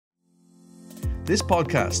This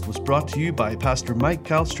podcast was brought to you by Pastor Mike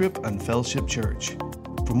Calstrip and Fellowship Church.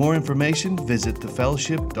 For more information, visit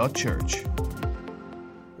thefellowship.church. I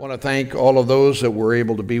want to thank all of those that were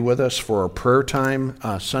able to be with us for our prayer time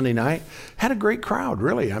Sunday night. Had a great crowd,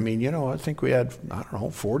 really. I mean, I think we had,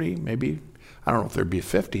 40, maybe. I don't know if there'd be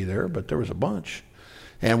 50 there, but there was a bunch.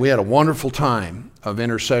 And we had a wonderful time of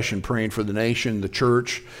intercession praying for the nation, the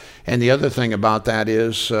church. And the other thing about that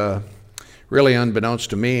is, really unbeknownst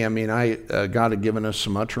to me, God had given us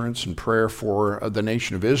some utterance and prayer for the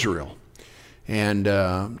nation of Israel. And,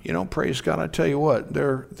 praise God, I tell you what,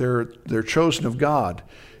 they're chosen of God.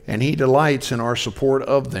 And He delights in our support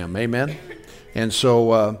of them. Amen. And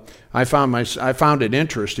so I found it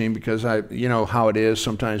interesting because how it is.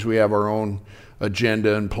 Sometimes we have our own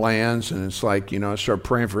agenda and plans, and it's like I start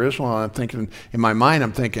praying for Israel. And I'm thinking in my mind,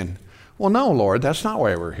 well, no, Lord, that's not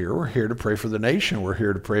why we're here. We're here to pray for the nation. We're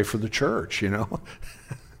here to pray for the church. Yeah.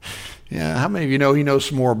 How many of you know He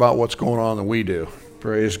knows more about what's going on than we do?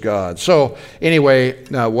 Praise God. So anyway,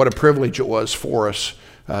 what a privilege it was for us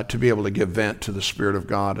to be able to give vent to the Spirit of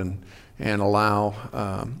God and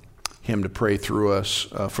allow Him to pray through us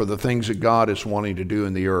for the things that God is wanting to do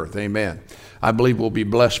in the earth. Amen. I believe we'll be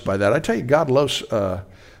blessed by that. I tell you, God loves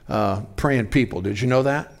praying people. Did you know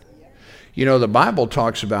that? The Bible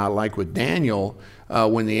talks about, like with Daniel,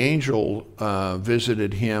 when the angel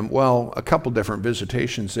visited him, a couple different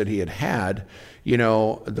visitations that he had,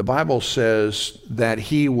 the Bible says that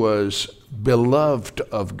he was beloved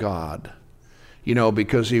of God.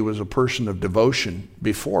 Because he was a person of devotion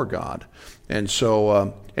before God. And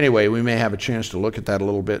so, anyway, we may have a chance to look at that a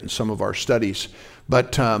little bit in some of our studies.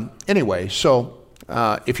 But anyway, so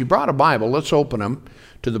if you brought a Bible, let's open them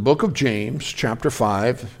to the book of James, chapter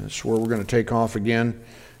 5. That's where we're going to take off again,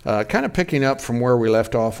 kind of picking up from where we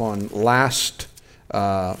left off on last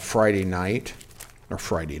Wednesday,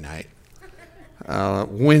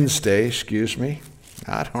 excuse me.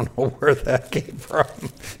 I don't know where that came from.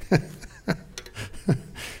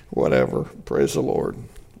 Whatever. Praise the Lord.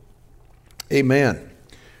 Amen.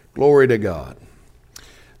 Glory to God.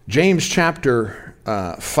 James chapter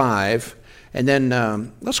 5. And then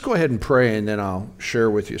let's go ahead and pray, and then I'll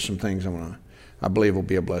share with you some things I believe will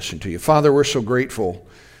be a blessing to you. Father, we're so grateful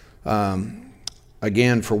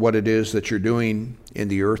again for what it is that you're doing in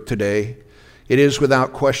the earth today. It is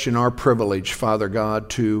without question our privilege, Father God,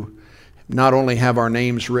 to not only have our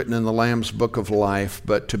names written in the Lamb's Book of Life,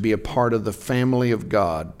 but to be a part of the family of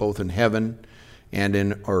God, both in heaven and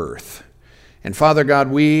in earth. And Father God,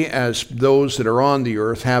 we as those that are on the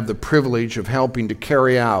earth have the privilege of helping to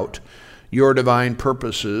carry out your divine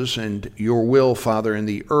purposes and your will, Father, in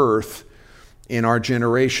the earth in our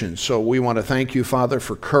generation. So we want to thank you, Father,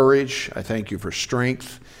 for courage. I thank you for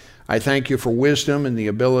strength. I thank you for wisdom and the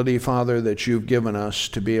ability, Father, that you've given us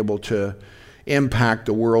to be able to impact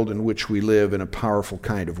the world in which we live in a powerful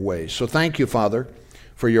kind of way. So thank you, Father,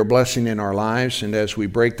 for your blessing in our lives. And as we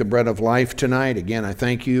break the bread of life tonight, again, I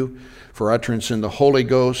thank you for utterance in the Holy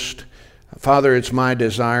Ghost. Father, it's my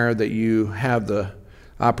desire that you have the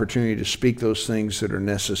opportunity to speak those things that are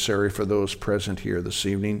necessary for those present here this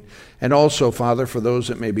evening. And also, Father, for those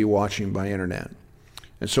that may be watching by internet.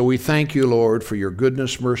 And so we thank you, Lord, for your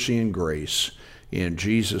goodness, mercy, and grace. In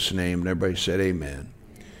Jesus' name, and everybody said amen.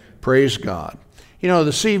 Praise God.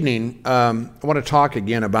 This evening, I want to talk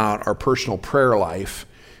again about our personal prayer life.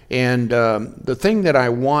 And the thing that I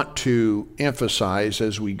want to emphasize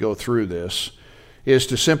as we go through this is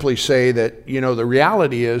to simply say that, the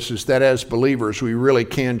reality is that as believers, we really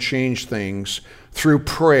can change things through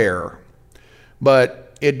prayer.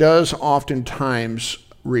 But it does oftentimes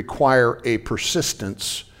require a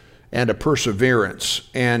persistence and a perseverance.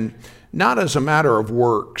 And not as a matter of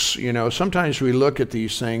works. Sometimes we look at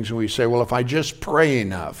these things and we say, well, if I just pray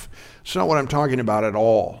enough. It's not what I'm talking about at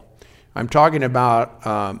all. I'm talking about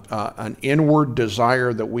an inward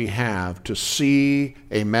desire that we have to see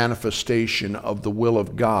a manifestation of the will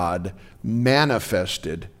of God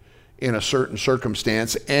manifested in a certain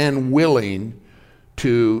circumstance and willing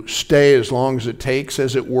to stay as long as it takes,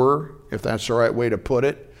 as it were, if that's the right way to put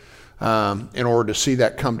it, in order to see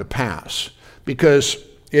that come to pass. Because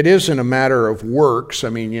it isn't a matter of works.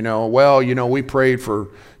 We prayed for,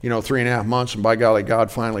 3.5 months and by golly, God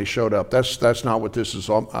finally showed up. That's not what this is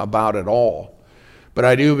about at all. But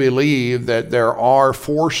I do believe that there are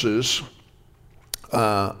forces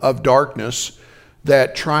of darkness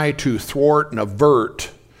that try to thwart and avert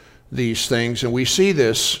these things. And we see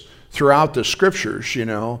this throughout the scriptures,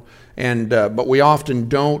 but we often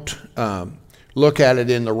don't look at it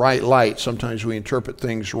in the right light. Sometimes we interpret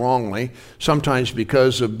things wrongly, sometimes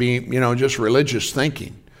because of being, just religious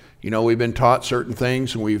thinking. We've been taught certain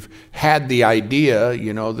things, and we've had the idea,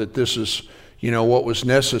 that this is, what was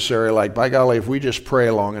necessary. Like, by golly, if we just pray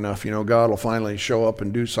long enough, God will finally show up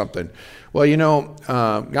and do something. Well,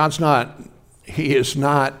 He is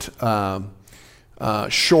not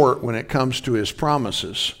short when it comes to His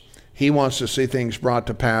promises. He wants to see things brought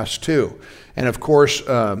to pass too. And of course,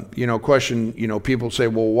 people say,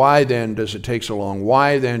 well, why then does it take so long?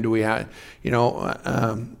 Why then do we have,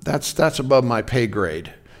 that's above my pay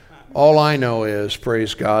grade. All I know is,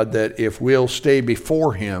 praise God, that if we'll stay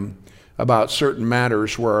before Him about certain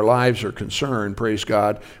matters where our lives are concerned, praise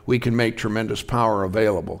God, we can make tremendous power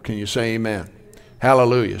available. Can you say amen?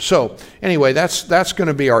 Hallelujah. So anyway, that's going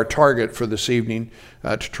to be our target for this evening,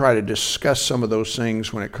 to try to discuss some of those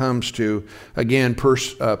things when it comes to, again,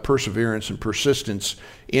 perseverance and persistence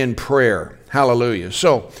in prayer. Hallelujah.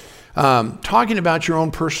 So talking about your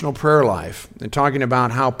own personal prayer life and talking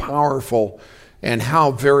about how powerful and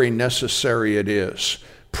how very necessary it is.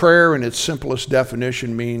 Prayer in its simplest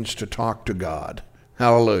definition means to talk to God.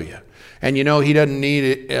 Hallelujah. And He doesn't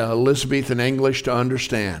need Elizabethan English to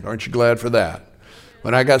understand. Aren't you glad for that?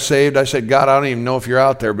 When I got saved, I said, God, I don't even know if you're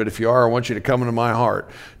out there, but if you are, I want you to come into my heart.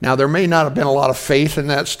 Now, there may not have been a lot of faith in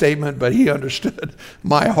that statement, but He understood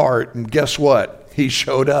my heart. And guess what? He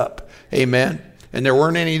showed up. Amen. And there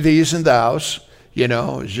weren't any these and thous. It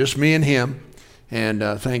was just me and Him. And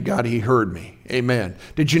thank God He heard me. Amen.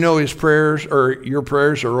 Did you know His prayers, or your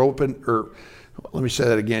prayers are open, or let me say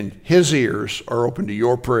that again. His ears are open to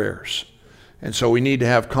your prayers. And so we need to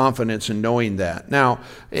have confidence in knowing that. Now,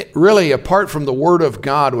 really, apart from the Word of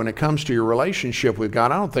God, when it comes to your relationship with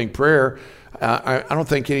God, I don't think prayer, I don't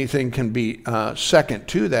think anything can be second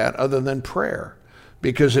to that other than prayer,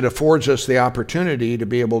 because it affords us the opportunity to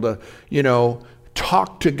be able to,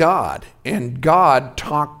 talk to God, and God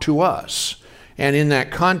talk to us. And in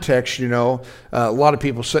that context, a lot of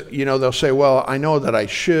people say, they'll say, well, I know that I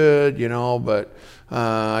should, but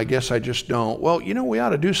I guess I just don't. Well, we ought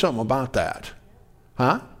to do something about that.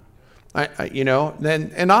 Huh?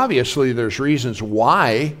 And obviously there's reasons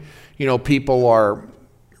why, people are,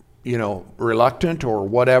 reluctant or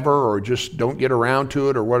whatever, or just don't get around to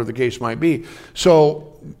it, or whatever the case might be.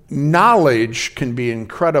 So knowledge can be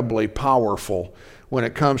incredibly powerful when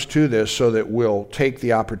it comes to this, so that we'll take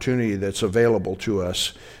the opportunity that's available to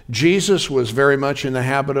us. Jesus was very much in the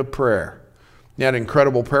habit of prayer. He had an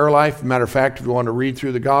incredible prayer life. Matter of fact, if you want to read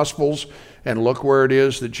through the Gospels and look where it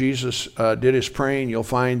is that Jesus did His praying, you'll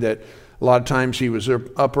find that a lot of times He was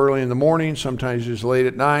up early in the morning, sometimes He was late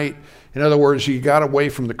at night. In other words, He got away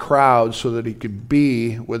from the crowd so that He could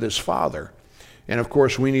be with His Father. And of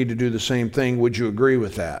course, we need to do the same thing. Would you agree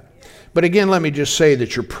with that? But again, let me just say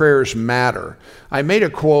that your prayers matter. I made a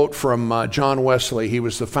quote from John Wesley. He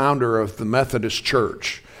was the founder of the Methodist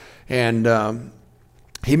Church. And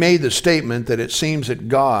he made the statement that it seems that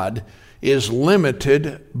God is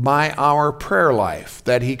limited by our prayer life,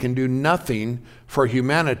 that He can do nothing for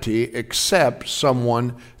humanity except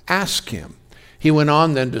someone ask Him. He went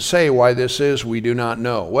on then to say why this is, we do not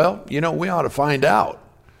know. Well, we ought to find out.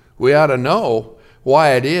 We ought to know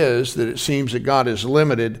why it is that it seems that God is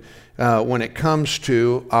limited when it comes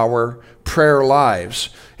to our prayer lives.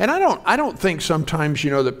 And I don't think sometimes,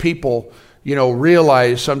 that people,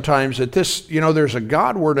 realize sometimes that this, there's a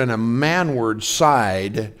Godward and a manward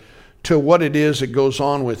side to what it is that goes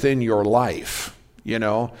on within your life.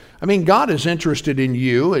 God is interested in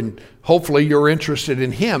you, and hopefully you're interested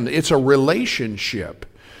in Him. It's a relationship.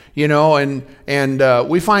 And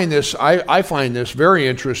we find this, I find this very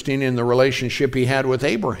interesting in the relationship He had with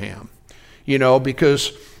Abraham,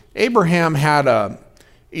 because Abraham had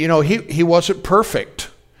he wasn't perfect.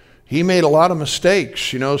 He made a lot of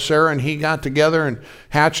mistakes. Sarah and he got together and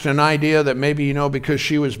hatched an idea that maybe, because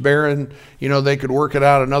she was barren, they could work it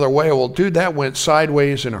out another way. Well, dude, that went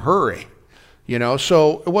sideways in a hurry,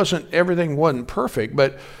 so everything wasn't perfect,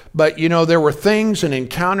 but there were things and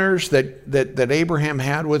encounters that Abraham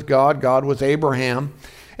had with God with Abraham.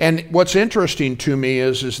 And what's interesting to me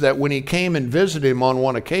is that when He came and visited him on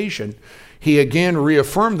one occasion, He again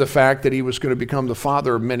reaffirmed the fact that he was going to become the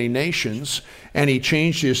father of many nations, and He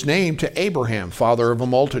changed his name to Abraham, father of a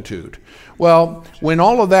multitude. Well, when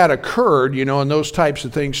all of that occurred, and those types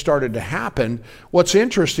of things started to happen, what's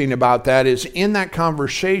interesting about that is in that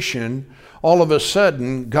conversation, all of a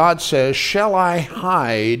sudden, God says, shall I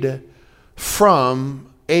hide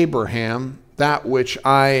from Abraham that which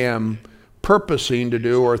I am purposing to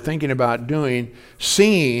do or thinking about doing,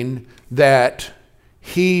 seeing that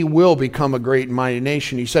he will become a great and mighty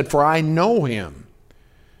nation? He said, for I know him,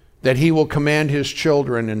 that he will command his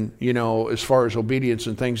children, and, as far as obedience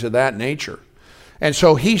and things of that nature. And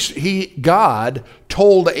so God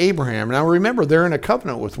told Abraham, now remember, they're in a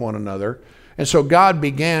covenant with one another. And so God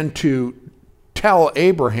began to tell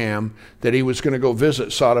Abraham that he was going to go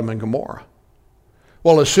visit Sodom and Gomorrah.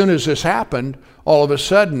 Well, as soon as this happened, all of a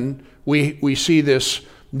sudden, we see this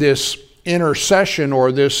intercession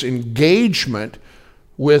or this engagement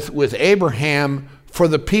with Abraham for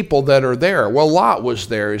the people that are there. Well, Lot was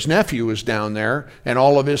there. His nephew was down there and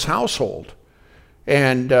all of his household.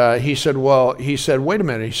 And he said, wait a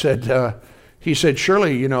minute. He said,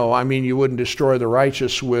 surely, you wouldn't destroy the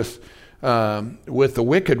righteous with the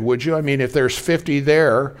wicked, would you? I mean, if there's 50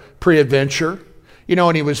 there pre-adventure,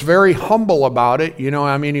 and he was very humble about it.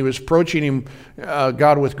 He was approaching him,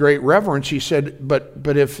 God, with great reverence. He said, but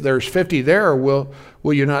if there's 50 there, will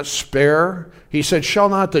you not spare? He said, shall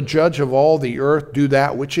not the judge of all the earth do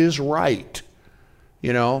that which is right?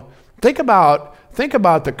 Think about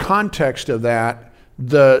the context of that,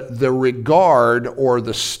 the regard or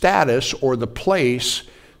the status or the place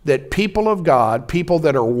that people of God, people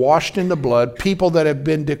that are washed in the blood, people that have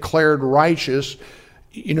been declared righteous,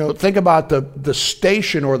 think about the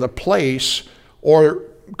station or the place, or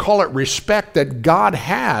call it respect, that God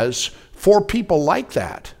has for people like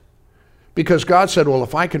that. Because God said, well,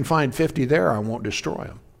 if I can find 50 there, I won't destroy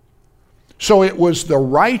them. So it was the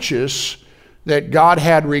righteous that God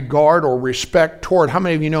had regard or respect toward. How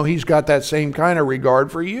many of you know he's got that same kind of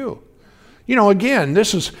regard for you? Again,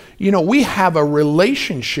 this is, we have a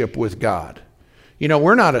relationship with God.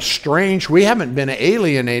 We're not estranged. We haven't been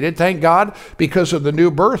alienated. Thank God, because of the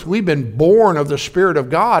new birth, we've been born of the Spirit of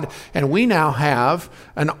God, and we now have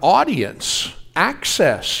an audience,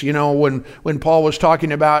 access. When Paul was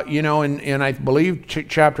talking about, in I believe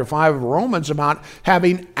chapter 5 of Romans, about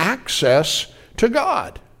having access to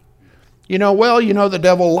God. The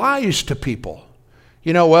devil lies to people.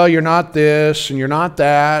 You're not this and you're not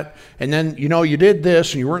that. And then, you did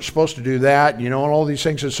this and you weren't supposed to do that, and all these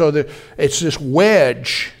things. And so it's this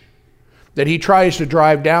wedge that he tries to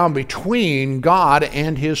drive down between God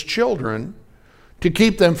and his children to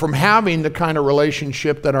keep them from having the kind of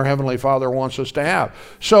relationship that our Heavenly Father wants us to have.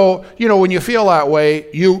 So, when you feel that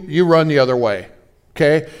way, you run the other way.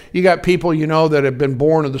 Okay, you got people, that have been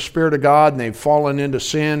born of the Spirit of God, and they've fallen into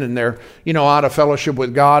sin, and they're, out of fellowship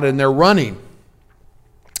with God, and they're running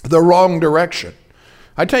the wrong direction.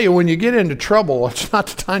 I tell you, when you get into trouble, it's not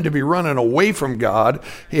the time to be running away from God.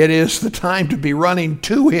 It is the time to be running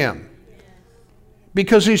to Him,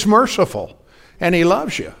 because He's merciful and He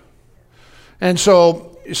loves you. And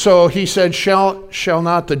so He said, shall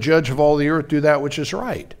not the judge of all the earth do that which is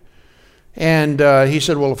right? And he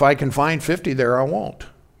said, well, if I can find 50 there, I won't.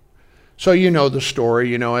 So the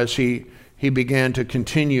story, as he began to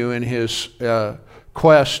continue in his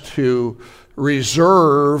quest to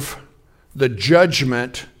reserve the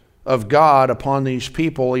judgment of God upon these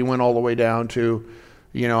people, he went all the way down to,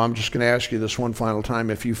 I'm just going to ask you this one final time,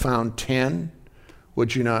 if you found 10,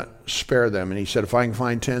 would you not spare them? And he said, if I can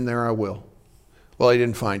find 10 there, I will. Well, he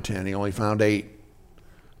didn't find 10. He only found 8.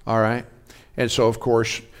 All right? And so, of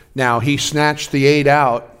course, now he snatched the 8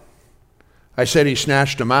 out. I said he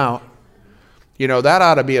snatched them out. That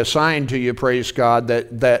ought to be a sign to you, praise God,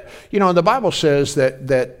 that the Bible says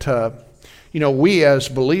that we as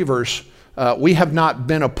believers, we have not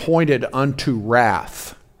been appointed unto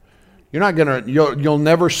wrath. You'll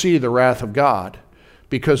never see the wrath of God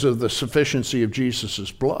because of the sufficiency of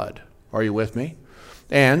Jesus' blood. Are you with me?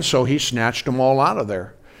 And so he snatched them all out of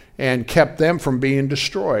there and kept them from being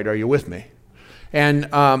destroyed. Are you with me? And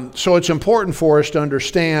so it's important for us to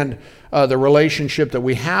understand the relationship that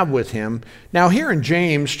we have with him. Now here in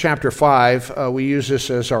James chapter 5, we use this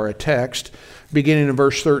as our text, beginning in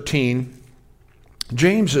verse 13.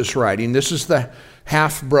 James is writing. This is the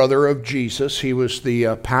half-brother of Jesus. He was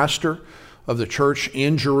the pastor of the church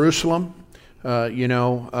in Jerusalem,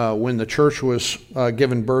 when the church was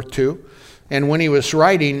given birth to. And when he was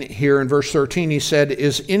writing here in verse 13, he said,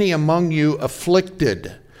 is any among you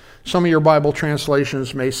afflicted? Some of your Bible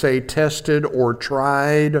translations may say tested or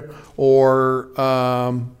tried or,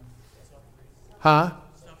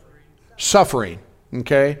 Suffering.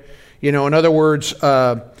 Okay? In other words,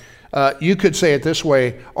 you could say it this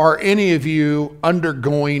way, are any of you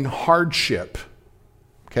undergoing hardship?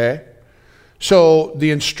 Okay? So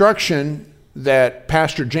the instruction that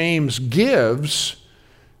Pastor James gives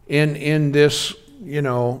in this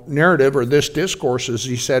narrative or this discourse is,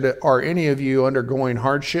 he said, are any of you undergoing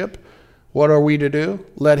hardship? What are we to do?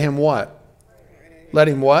 Let him what? Let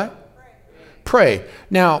him what? Pray.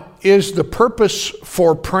 Now, is the purpose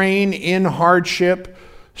for praying in hardship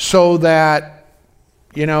so that,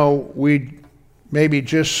 we maybe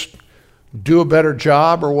just do a better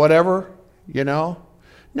job or whatever? you know?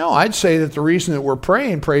 No, I'd say that the reason that we're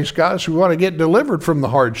praying, praise God, is we want to get delivered from the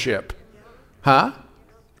hardship. Huh?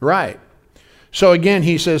 Right. So again,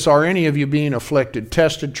 he says, are any of you being afflicted,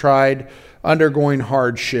 tested, tried, undergoing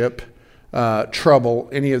hardship, trouble,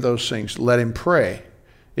 any of those things? Let him pray.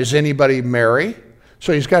 Is anybody merry?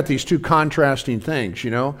 So he's got these two contrasting things,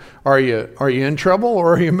 you know. Are you in trouble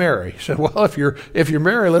or are you merry? He said, well, if you're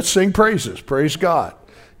merry, let's sing praises. Praise God.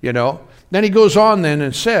 You know. Then he goes on then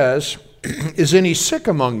and says, is any sick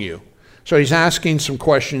among you? So he's asking some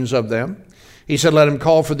questions of them. He said, let him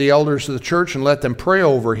call for the elders of the church and let them pray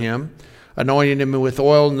over him, anointing him with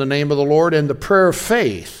oil in the name of the Lord, and the prayer of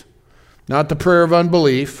faith, not the prayer of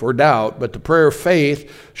unbelief or doubt, but the prayer of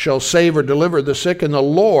faith shall save or deliver the sick, and the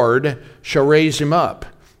Lord shall raise him up.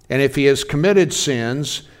 And if he has committed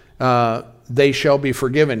sins, they shall be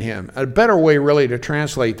forgiven him. A better way really to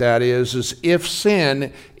translate that is if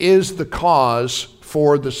sin is the cause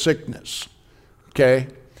for the sickness. Okay?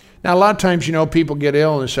 Now, a lot of times, you know, people get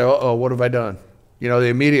ill and they say, uh-oh, what have I done? You know, they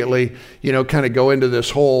immediately, you know, kind of go into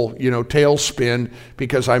this whole, you know, tailspin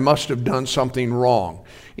because I must have done something wrong.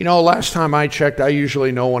 You know, last time I checked, I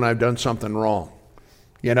usually know when I've done something wrong.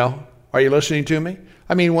 You know, are you listening to me?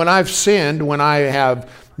 I mean, when I've sinned, when I have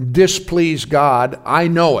displeased God, I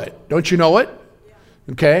know it. Don't you know it?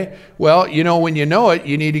 Okay? Well, you know, when you know it,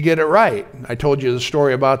 you need to get it right. I told you the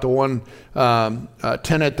story about the one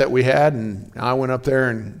tenant that we had, and I went up there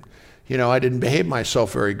and, you know, I didn't behave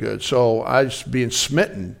myself very good. So I was being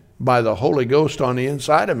smitten by the Holy Ghost on the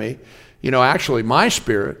inside of me, you know, actually my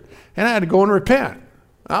spirit, and I had to go and repent.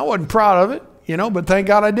 I wasn't proud of it, you know, but thank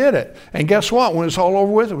God I did it. And guess what? When it's all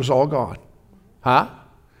over with, it was all gone. Huh?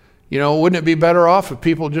 You know, wouldn't it be better off if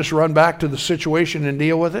people just run back to the situation and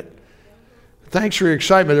deal with it? Thanks for your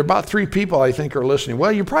excitement. There are about 3 people I think are listening.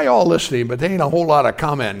 Well, you're probably all listening, but there ain't a whole lot of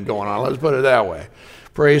commenting going on. Let's put it that way.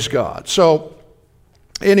 Praise God. So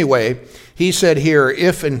anyway, he said here,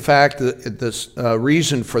 if in fact the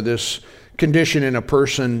reason for this condition in a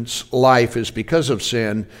person's life is because of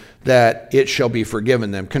sin, that it shall be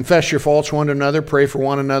forgiven them. Confess your faults one to another, pray for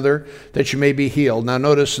one another, that you may be healed. Now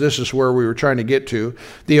notice this is where we were trying to get to.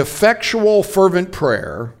 The effectual fervent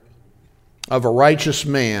prayer of a righteous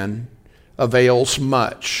man avails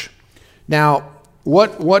much. Now,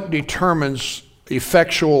 what determines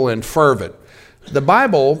effectual and fervent? The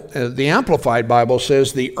Bible, the Amplified Bible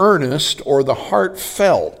says the earnest or the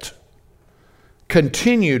heartfelt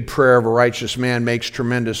continued prayer of a righteous man makes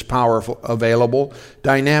tremendous power available,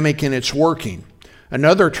 dynamic in its working.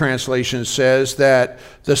 Another translation says that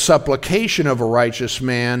the supplication of a righteous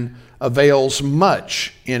man avails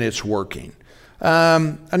much in its working.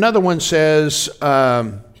 Another one says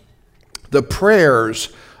the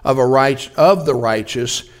prayers of the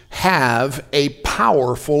righteous have a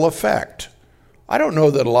powerful effect. I don't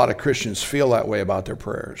know that a lot of Christians feel that way about their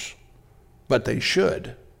prayers, but they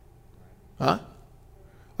should. Huh?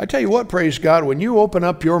 I tell you what, praise God, when you open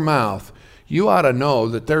up your mouth, you ought to know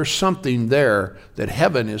that there's something there that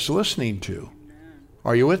heaven is listening to.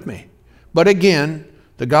 Are you with me? But again,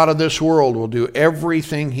 the God of this world will do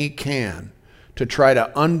everything he can to try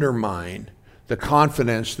to undermine the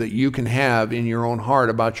confidence that you can have in your own heart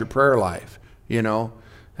about your prayer life, you know.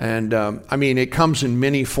 And I mean, it comes in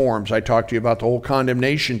many forms. I talked to you about the whole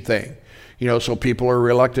condemnation thing. You know, so people are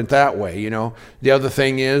reluctant that way, you know. The other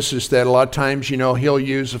thing is that a lot of times, you know, he'll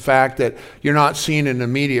use the fact that you're not seeing an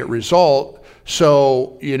immediate result,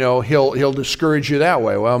 so, you know, he'll discourage you that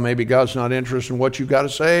way. Well, maybe God's not interested in what you've got to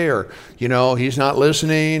say, or, you know, he's not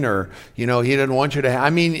listening, or, you know, he doesn't want you to. I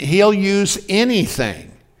mean, he'll use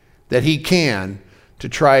anything that he can to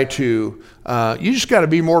try to, you just got to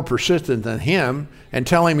be more persistent than him and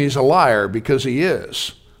tell him he's a liar, because he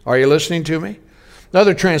is. Are you listening to me?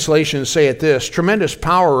 Other translations say it this: tremendous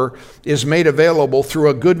power is made available through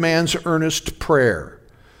a good man's earnest prayer.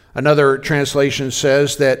 Another translation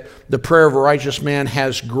says that the prayer of a righteous man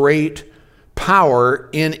has great power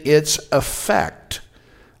in its effect.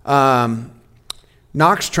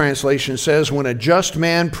 Knox translation says, when a just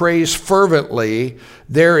man prays fervently,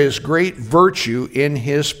 there is great virtue in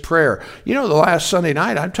his prayer. You know, the last Sunday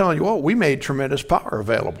night, I'm telling you what, we made tremendous power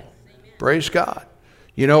available. Praise God.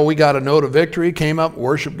 You know, we got a note of victory, came up,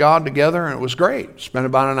 worshiped God together, and it was great. Spent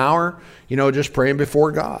about an hour, you know, just praying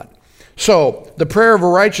before God. So, the prayer of a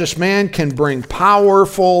righteous man can bring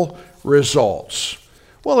powerful results.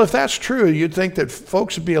 Well, if that's true, you'd think that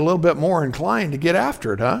folks would be a little bit more inclined to get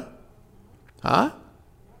after it, huh? Huh?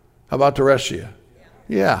 How about the rest of you?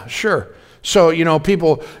 Yeah, sure. So, you know,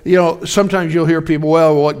 people, you know, sometimes you'll hear people,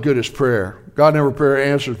 well, what good is prayer? God never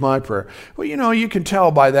answers my prayer. Well, you know, you can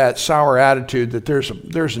tell by that sour attitude that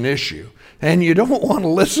there's an issue. And you don't want to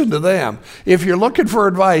listen to them. If you're looking for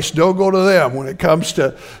advice, don't go to them when it comes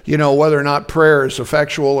to, whether or not prayer is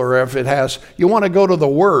effectual or if it has. You want to go to the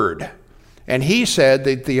Word. And he said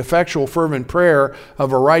that the effectual fervent prayer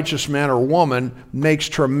of a righteous man or woman makes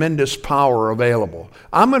tremendous power available.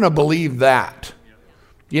 I'm going to believe that.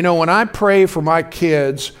 When I pray for my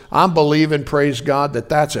kids, I'm believing, praise God, that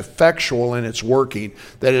that's effectual and it's working,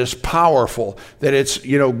 that it's powerful, that it's,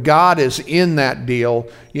 God is in that deal,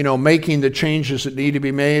 making the changes that need to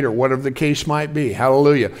be made or whatever the case might be.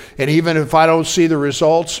 Hallelujah. And even if I don't see the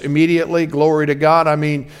results immediately, glory to God. I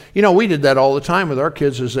mean, we did that all the time with our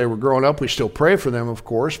kids as they were growing up. We still pray for them, of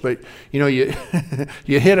course, but, you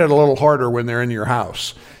you hit it a little harder when they're in your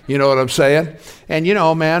house. You know what I'm saying? And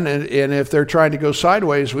man, and if they're trying to go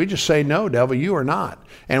sideways, we just say, no, devil, you are not.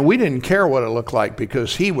 And we didn't care what it looked like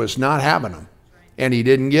because he was not having them. And he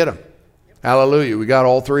didn't get them. Hallelujah. We got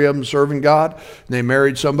all three of them serving God. And they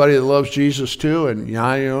married somebody that loves Jesus too. And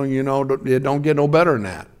it don't get no better than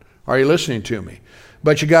that. Are you listening to me?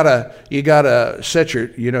 But you gotta set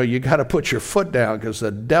you gotta put your foot down because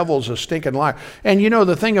the devil's a stinking liar. And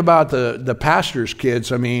the thing about the pastor's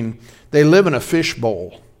kids, I mean, they live in a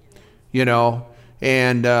fishbowl.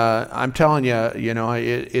 And I'm telling you,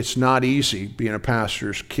 it's not easy being a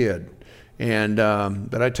pastor's kid. And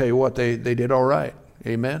but I tell you what, they did all right.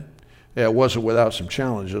 Amen. Yeah, it wasn't without some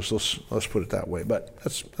challenges. Let's put it that way. But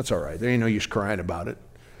that's all right. There ain't no use crying about it.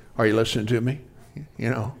 Are you listening to me?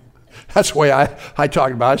 That's the way I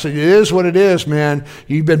talk about it. I said, it is what it is, man.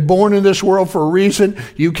 You've been born in this world for a reason.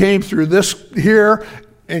 You came through this here,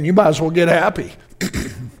 and you might as well get happy.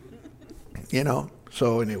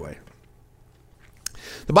 So anyway.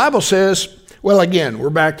 The Bible says, well, again,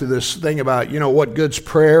 we're back to this thing about, what good's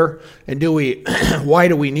prayer, and why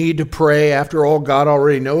do we need to pray? After all, God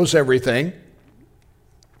already knows everything.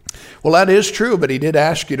 Well, that is true, but he did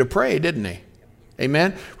ask you to pray, didn't he?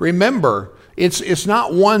 Amen? Remember, it's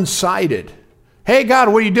not one-sided. Hey, God,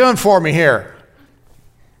 what are you doing for me here?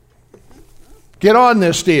 Get on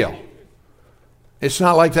this deal. It's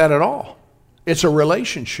not like that at all. It's a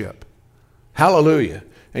relationship. Hallelujah.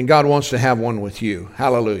 And God wants to have one with you.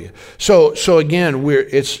 Hallelujah. So again,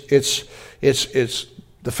 it's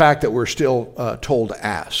the fact that we're still told to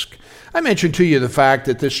ask. I mentioned to you the fact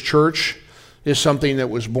that this church is something that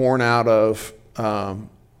was born out of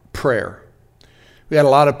prayer. We had a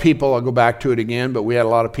lot of people, I'll go back to it again, but we had a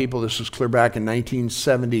lot of people, this was clear back in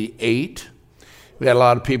 1978. We had a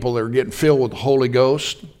lot of people that were getting filled with the Holy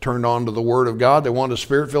Ghost, turned on to the Word of God. They wanted a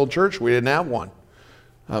Spirit-filled church. We didn't have one.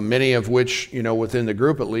 Many of which, within the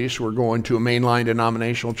group at least, were going to a mainline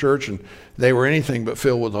denominational church, and they were anything but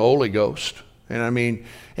filled with the Holy Ghost.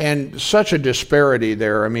 And such a disparity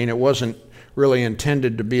there. I mean, it wasn't really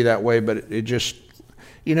intended to be that way, but it just,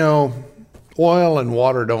 oil and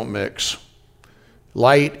water don't mix.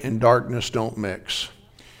 Light and darkness don't mix.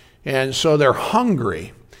 And so they're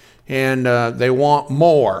hungry, and they want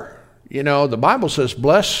more. The Bible says,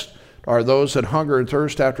 blessed are those that hunger and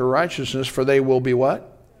thirst after righteousness, for they will be what?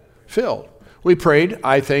 Filled. We prayed,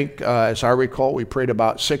 I think, as I recall, we prayed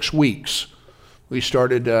about 6 weeks. We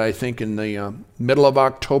started, I think, in the middle of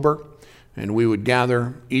October, and we would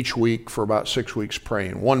gather each week for about 6 weeks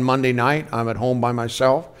praying. One Monday night, I'm at home by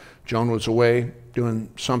myself. Joan was away doing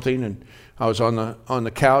something, and I was on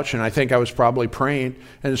the couch, and I think I was probably praying,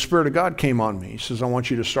 and the Spirit of God came on me. He says, I want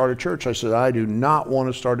you to start a church. I said, I do not want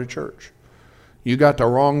to start a church. You got the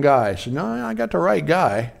wrong guy. I said, no, I got the right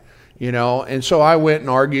guy. And so I went and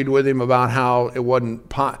argued with him about how it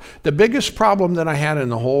wasn't. The biggest problem that I had in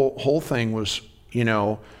the whole thing was,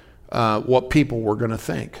 what people were going to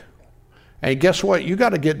think. And guess what? You got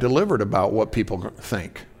to get delivered about what people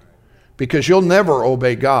think, because you'll never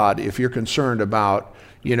obey God if you're concerned about,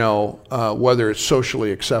 whether it's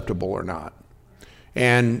socially acceptable or not.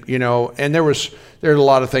 And, and there's a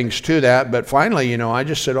lot of things to that, but finally, I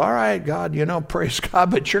just said, all right, God, praise God,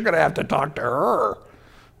 but you're going to have to talk to her,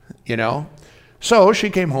 So she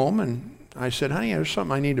came home, and I said, honey, there's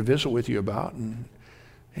something I need to visit with you about. And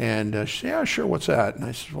she said, yeah, sure, what's that? And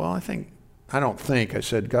I said, well, I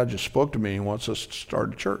said, God just spoke to me and wants us to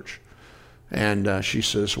start a church. And she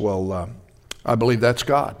says, well, I believe that's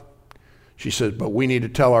God. She says, but we need to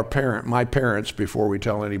tell my parents before we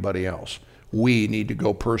tell anybody else. We need to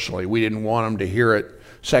go personally. We didn't want them to hear it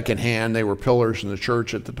secondhand. They were pillars in the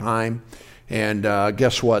church at the time. And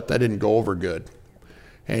guess what? That didn't go over good.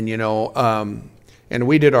 And, and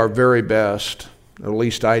we did our very best, at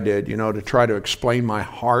least I did, to try to explain my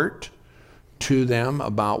heart to them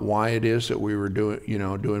about why it is that we were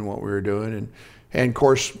doing what we were doing. And of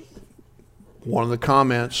course, one of the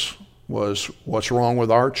comments was, what's wrong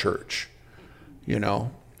with our church?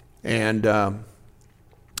 And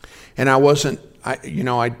I wasn't, I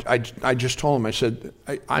just told him, I said,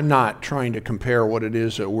 I'm not trying to compare what it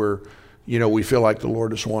is that we feel like the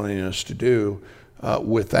Lord is wanting us to do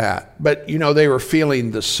with that. But, they were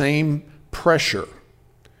feeling the same pressure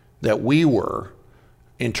that we were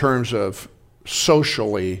in terms of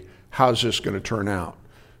socially, how's this going to turn out?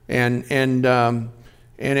 And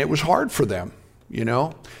it was hard for them,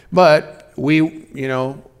 But we,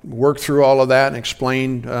 worked through all of that and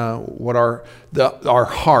explained what our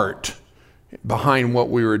heart behind what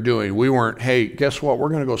we were doing. We weren't, hey, guess what? We're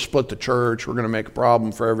going to go split the church. We're going to make a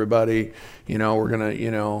problem for everybody. We're going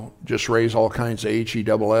to, just raise all kinds of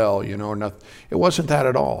HELL, nothing. It wasn't that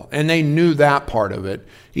at all. And they knew that part of it,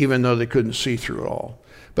 even though they couldn't see through it all.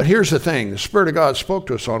 But here's the thing. The Spirit of God spoke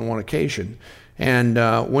to us on one occasion. And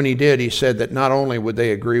when he did, he said that not only would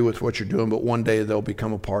they agree with what you're doing, but one day they'll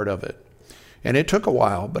become a part of it. And it took a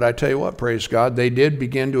while, but I tell you what, praise God, they did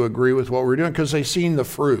begin to agree with what we were doing because they seen the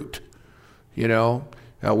fruit. We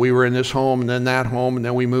were in this home and then that home, and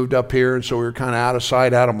then we moved up here, and so we were kind of out of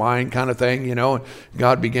sight, out of mind kind of thing, and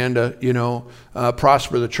God began to,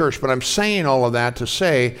 prosper the church. But I'm saying all of that to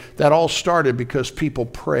say that all started because people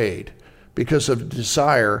prayed, because of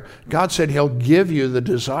desire. God said he'll give you the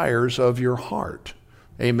desires of your heart.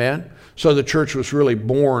 Amen? So the church was really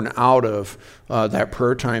born out of that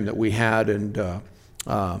prayer time that we had, and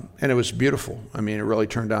it was beautiful. I mean, it really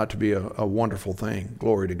turned out to be a wonderful thing.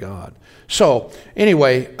 Glory to God. So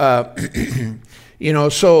anyway,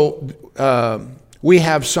 we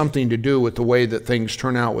have something to do with the way that things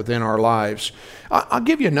turn out within our lives. I'll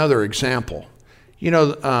give you another example.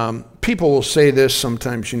 People will say this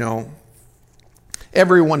sometimes,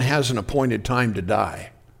 everyone has an appointed time to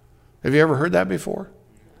die. Have you ever heard that before?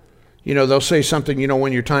 They'll say something,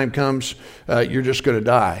 when your time comes, you're just going to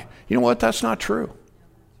die. You know what? That's not true.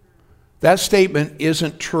 That statement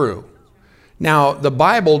isn't true. Now, the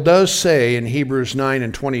Bible does say in Hebrews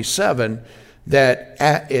 9:27 that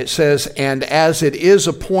it says, and as it is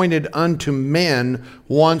appointed unto men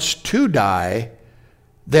once to die,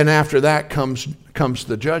 then after that comes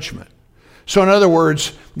the judgment. So in other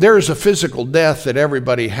words, there is a physical death that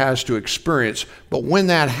everybody has to experience, but when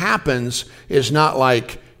that happens, is not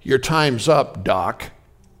like your time's up, Doc.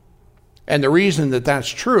 And the reason that that's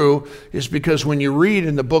true is because when you read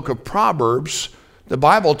in the book of Proverbs, the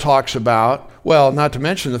Bible talks about, well, not to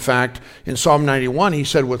mention the fact in Psalm 91, he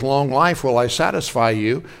said, with long life will I satisfy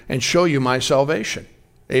you and show you my salvation.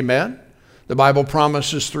 Amen? The Bible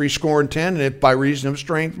promises 70, and if by reason of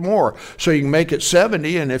strength more. So you can make it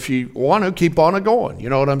 70, and if you want to, keep on going. You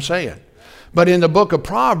know what I'm saying? But in the book of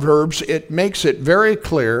Proverbs, it makes it very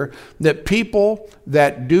clear that people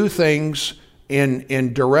that do things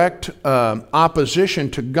in direct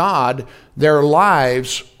opposition to God, their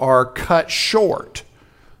lives are cut short.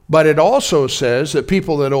 But it also says that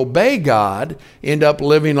people that obey God end up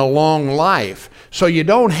living a long life. So you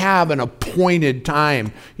don't have an appointed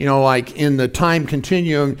time, like in the time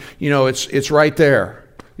continuum, it's right there.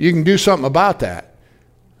 You can do something about that.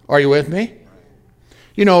 Are you with me?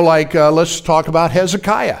 Let's talk about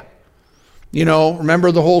Hezekiah.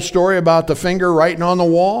 Remember the whole story about the finger writing on the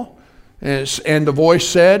wall? And the voice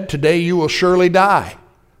said, today you will surely die.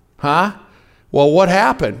 Huh? Well, what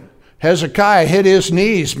happened? Hezekiah hit his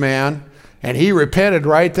knees, man, and he repented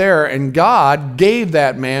right there, and God gave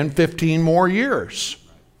that man 15 more years.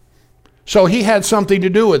 So he had something to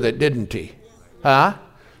do with it, didn't he? Huh?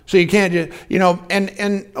 So you can't just,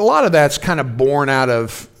 and a lot of that's kind of born out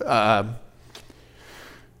of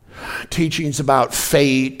teachings about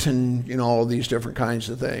fate and, all these different kinds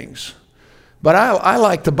of things. But I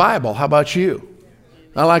like the Bible. How about you?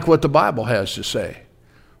 I like what the Bible has to say.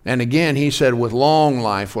 And again, he said, with long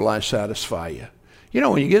life will I satisfy you.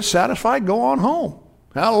 When you get satisfied, go on home.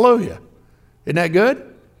 Hallelujah. Isn't that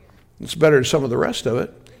good? It's better than some of the rest of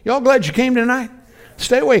it. Y'all glad you came tonight?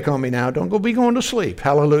 Stay awake on me now. Don't be going to sleep.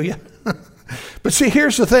 Hallelujah. But see,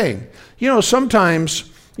 here's the thing.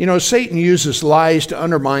 Sometimes, Satan uses lies to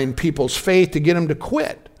undermine people's faith to get them to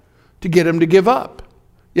quit, to get them to give up.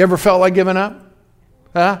 You ever felt like giving up?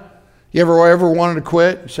 Huh? You ever wanted to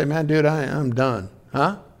quit? You say, man, dude, I'm done.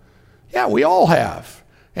 Huh? Yeah, we all have.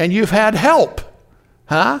 And you've had help.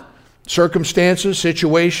 Huh? Circumstances,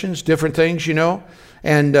 situations, different things,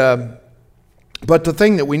 And but the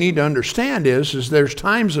thing that we need to understand is there's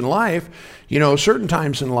times in life, certain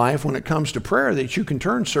times in life when it comes to prayer that you can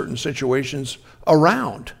turn certain situations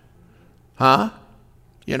around. Huh?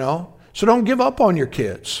 So don't give up on your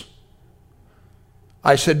kids.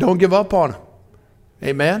 I said, don't give up on them.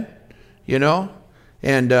 Amen?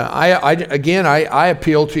 And I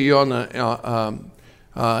appeal to you on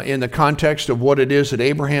in the context of what it is that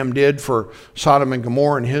Abraham did for Sodom and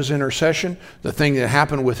Gomorrah and his intercession, the thing that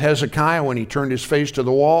happened with Hezekiah when he turned his face to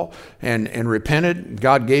the wall and repented.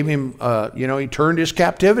 God gave him, he turned his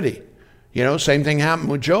captivity. Same thing happened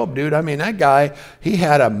with Job, dude. I mean, that guy, he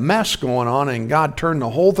had a mess going on, and God turned the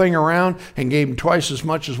whole thing around and gave him twice as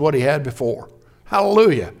much as what he had before.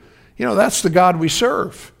 Hallelujah. That's the God we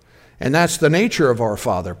serve. And that's the nature of our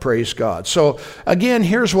Father, praise God. So again,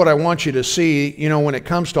 here's what I want you to see, when it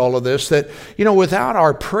comes to all of this, that, without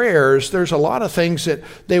our prayers, there's a lot of things that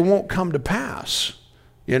they won't come to pass,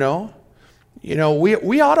 we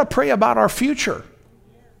ought to pray about our future.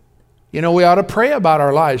 We ought to pray about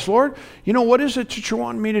our lives. Lord, what is it that you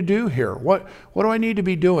want me to do here? What do I need to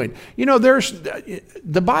be doing?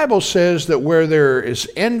 The Bible says that where there is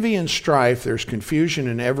envy and strife, there's confusion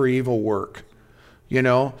in every evil work.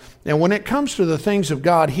 And when it comes to the things of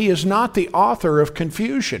God, He is not the author of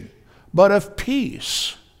confusion, but of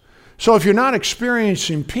peace. So if you're not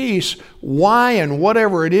experiencing peace, why and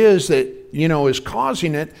whatever it is that, is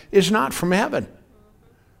causing it is not from heaven.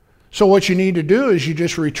 So what you need to do is you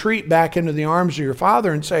just retreat back into the arms of your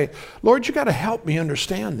Father and say, Lord, you got to help me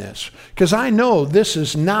understand this, because I know this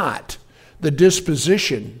is not the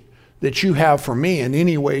disposition that you have for me in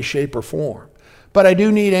any way, shape, or form. But I do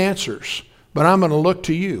need answers. But I'm going to look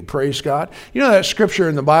to you, praise God. That scripture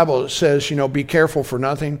in the Bible that says, be careful for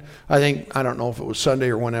nothing. I don't know if it was Sunday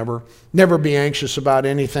or whenever. Never be anxious about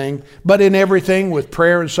anything, but in everything with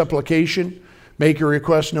prayer and supplication, make your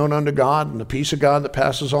requests known unto God, and the peace of God that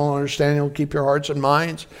passes all understanding will keep your hearts and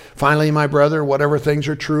minds. Finally, my brother, whatever things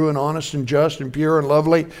are true and honest and just and pure and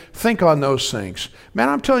lovely, think on those things. Man,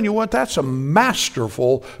 I'm telling you what, that's a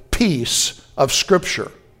masterful piece of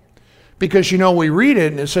scripture. Because, we read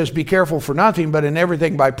it and it says, be careful for nothing, but in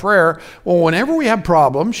everything by prayer. Well, whenever we have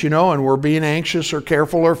problems, and we're being anxious or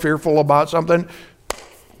careful or fearful about something,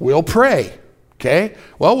 we'll pray. Okay?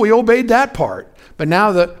 Well, we obeyed that part. But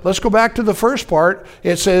now let's go back to the first part.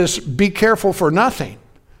 It says, be careful for nothing.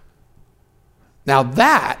 Now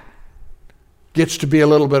that gets to be a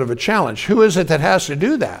little bit of a challenge. Who is it that has to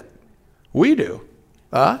do that? We do.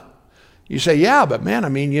 You say, yeah, but man,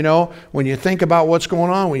 when you think about what's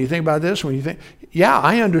going on, when you think about this, yeah,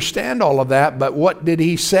 I understand all of that, but what did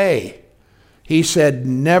He say? He said,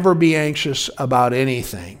 never be anxious about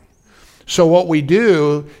anything. So what we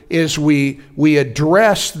do is we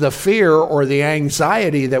address the fear or the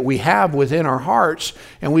anxiety that we have within our hearts,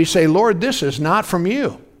 and we say, Lord, this is not from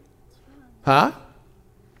you. Huh?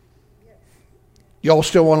 Y'all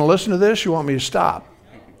still want to listen to this? You want me to stop?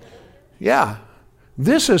 Yeah.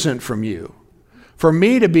 This isn't from you. For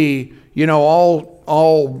me to be,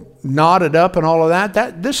 all knotted up and all of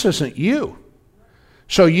that, this isn't you.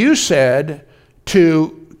 So you said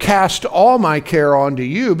to cast all my care onto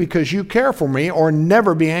you because you care for me, or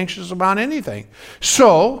never be anxious about anything.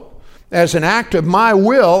 So, as an act of my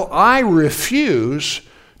will, I refuse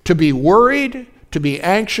to be worried, to be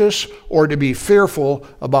anxious, or to be fearful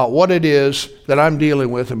about what it is that I'm dealing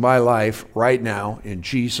with in my life right now, in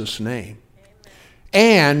Jesus' name.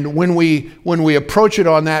 And when we approach it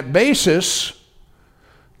on that basis,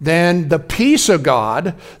 then the peace of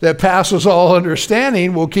God that passes all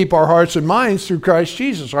understanding will keep our hearts and minds through Christ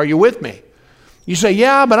Jesus. Are you with me? You say,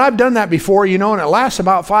 yeah, but I've done that before, and it lasts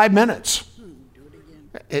about 5 minutes.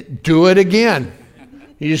 Do it again.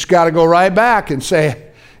 You just got to go right back and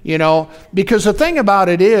say, because the thing about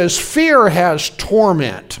it is, fear has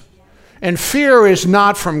torment, and fear is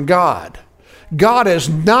not from God. God has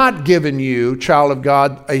not given you, child of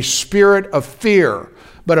God, a spirit of fear,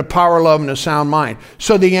 but a power, love, and a sound mind.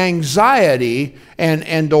 So the anxiety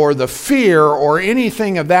and or the fear or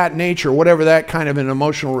anything of that nature, whatever that kind of an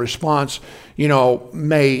emotional response,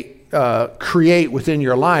 may create within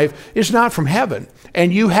your life, is not from heaven.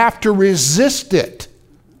 And you have to resist it.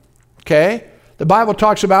 Okay? The Bible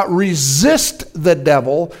talks about resist the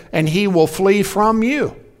devil and he will flee from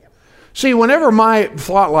you. See, whenever my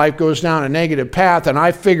thought life goes down a negative path and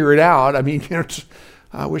I figure it out,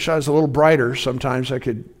 I wish I was a little brighter. Sometimes I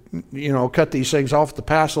could, cut these things off the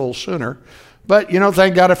pass a little sooner. But,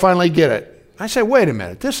 thank God I finally get it. I say, wait a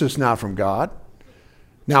minute, this is not from God.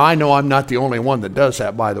 Now, I know I'm not the only one that does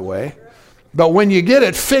that, by the way. But when you get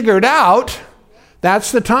it figured out,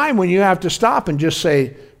 that's the time when you have to stop and just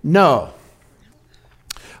say, no.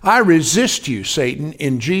 I resist you, Satan,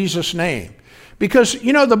 in Jesus' name. Because,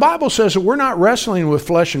 the Bible says that we're not wrestling with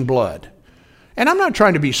flesh and blood. And I'm not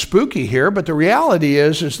trying to be spooky here, but the reality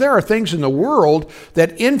is there are things in the world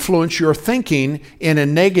that influence your thinking in a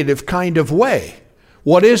negative kind of way.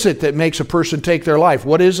 What is it that makes a person take their life?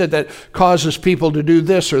 What is it that causes people to do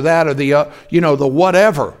this or that or the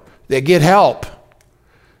whatever? They get help.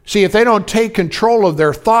 See, if they don't take control of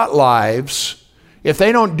their thought lives, if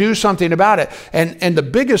they don't do something about it, and the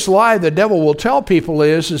biggest lie the devil will tell people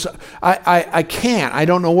is I can't, I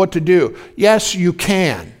don't know what to do. Yes, you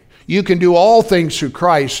can. You can do all things through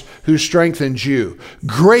Christ who strengthens you.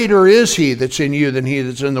 Greater is he that's in you than he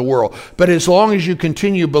that's in the world. But as long as you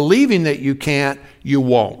continue believing that you can't, you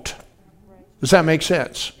won't. Does that make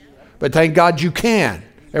sense? But thank God you can.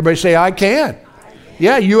 Everybody say, I can.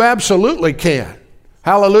 Yeah, you absolutely can.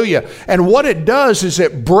 Hallelujah. And what it does is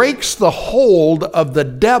it breaks the hold of the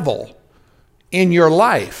devil in your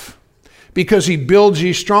life, because he builds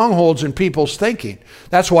these strongholds in people's thinking.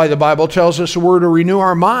 That's why the Bible tells us we're to renew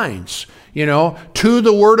our minds, to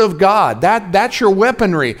the Word of God. That's your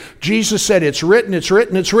weaponry. Jesus said, it's written, it's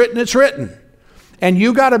written, it's written, it's written. And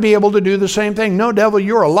you got to be able to do the same thing. No, devil,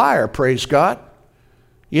 you're a liar, praise God.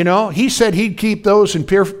 He said he'd keep those in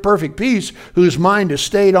perfect peace whose mind is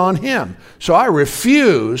stayed on him. So I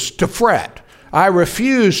refuse to fret. I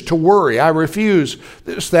refuse to worry. I refuse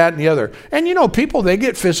this, that, and the other. And people, they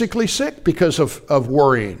get physically sick because of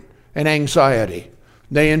worrying and anxiety.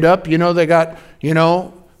 They end up, they got,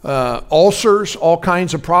 ulcers, all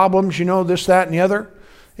kinds of problems, this, that, and the other.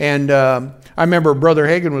 And I remember Brother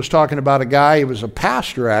Hagin was talking about a guy, he was a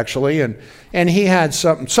pastor actually, and he had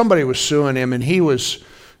somebody was suing him, and he was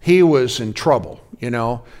in trouble.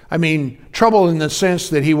 Trouble in the sense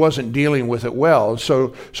that he wasn't dealing with it well.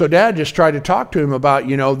 So Dad just tried to talk to him about,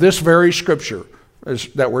 this very scripture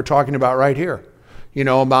that we're talking about right here,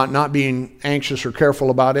 about not being anxious or careful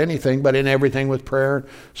about anything, but in everything with prayer and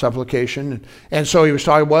supplication. And so he was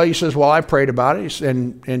talking, he says, I prayed about it.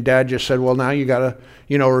 And Dad just said, now you got to,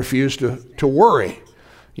 refuse to worry,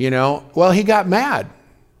 he got mad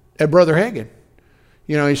at Brother Hagin.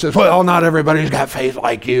 He says, not everybody's got faith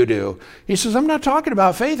like you do. He says, I'm not talking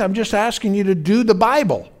about faith. I'm just asking you to do the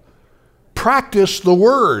Bible. Practice the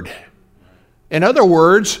Word. In other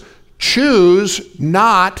words, choose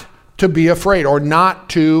not to be afraid or not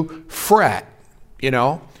to fret,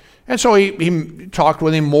 And so he talked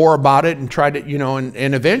with him more about it and tried to,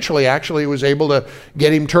 and eventually actually was able to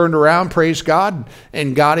get him turned around, praise God,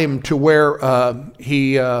 and got him to where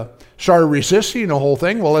he started resisting the whole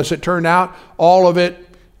thing. Well, as it turned out, all of it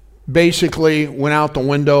basically went out the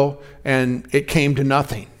window and it came to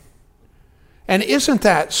nothing. And isn't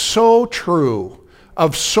that so true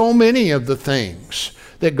of so many of the things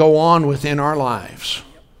that go on within our lives?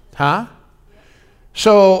 Huh?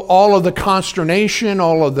 So all of the consternation,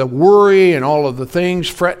 all of the worry, and all of the things,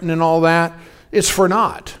 fretting and all that, it's for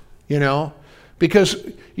naught, because,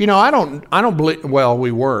 I don't believe,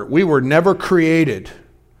 we were never created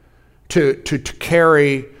to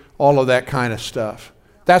carry all of that kind of stuff.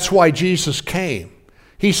 That's why Jesus came.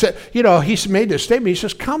 He said, he made this statement. He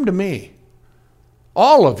says, come to me,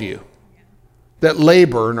 all of you that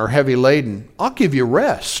labor and are heavy laden. I'll give you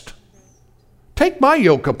rest. Take my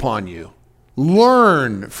yoke upon you.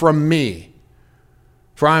 Learn from me.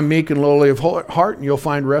 For I am meek and lowly of heart, and you'll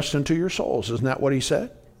find rest unto your souls. Isn't that what he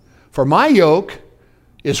said? For my yoke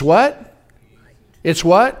is what? It's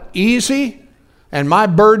what? Easy. And my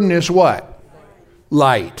burden is what?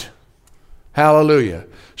 Light. Hallelujah.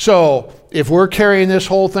 So if we're carrying this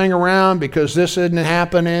whole thing around because this isn't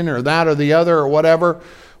happening or that or the other or whatever,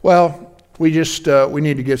 we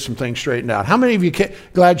need to get some things straightened out. How many of you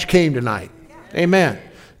glad you came tonight? Amen.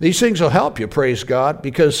 These things will help you, praise God,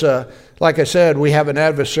 because like I said, we have an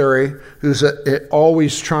adversary who's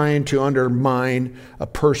always trying to undermine a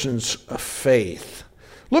person's faith.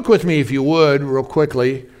 Look with me, if you would, real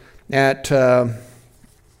quickly at, do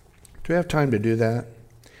we have time to do that?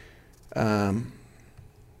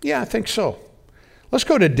 Yeah, I think so. Let's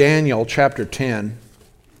go to Daniel chapter 10,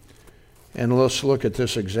 and let's look at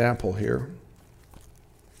this example here.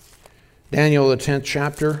 Daniel, the 10th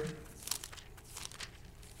chapter.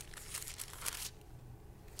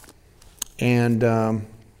 And a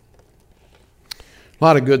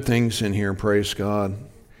lot of good things in here, praise God.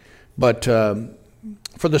 But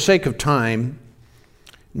for the sake of time,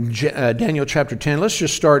 Daniel chapter 10, let's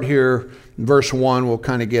just start here in verse 1. We'll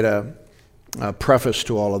kind of get a preface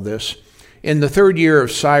to all of this. In the 3rd year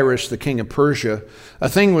of Cyrus, the king of Persia, a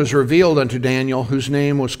thing was revealed unto Daniel, whose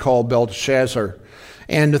name was called Belteshazzar.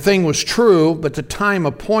 And the thing was true, but the time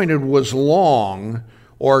appointed was long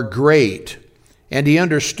or great. And he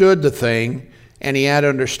understood the thing, and he had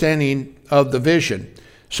understanding of the vision.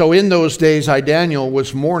 So in those days, I, Daniel,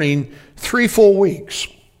 was mourning 3 full weeks.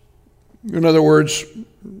 In other words,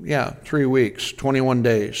 3 weeks, 21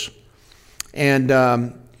 days. And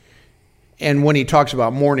when he talks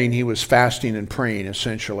about mourning, he was fasting and praying,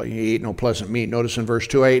 essentially. He ate no pleasant meat. Notice in verse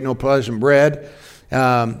 2, I ate no pleasant bread,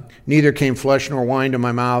 Neither came flesh nor wine to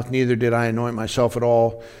my mouth, neither did I anoint myself at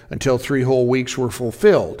all, until 3 whole weeks were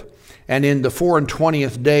fulfilled. And in the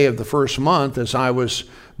 24th day of the first month, as I was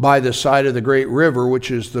by the side of the great river,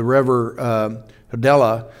 which is the river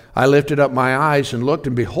Hodela, I lifted up my eyes and looked,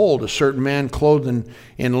 and behold, a certain man clothed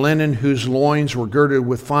in linen, whose loins were girded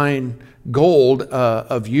with fine gold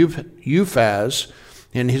of Uphaz,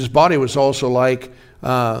 and his body was also like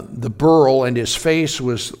the beryl, and his face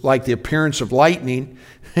was like the appearance of lightning,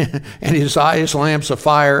 and his eyes lamps of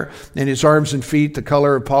fire, and his arms and feet the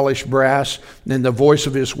color of polished brass, and the voice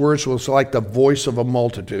of his words was like the voice of a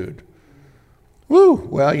multitude. Woo!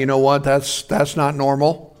 Well, you know what? That's not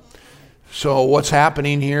normal. So what's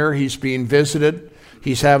happening here? He's being visited.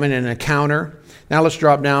 He's having an encounter. Now let's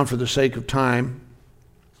drop down for the sake of time.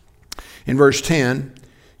 In verse 10,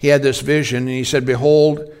 he had this vision, and he said,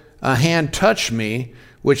 behold, a hand touched me,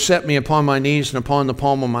 which set me upon my knees and upon the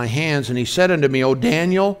palm of my hands. And he said unto me, O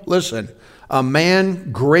Daniel, listen, a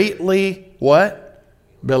man greatly, what?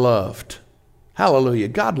 Beloved. Hallelujah.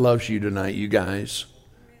 God loves you tonight, you guys.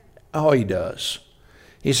 Oh, he does.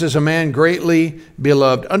 He says, a man greatly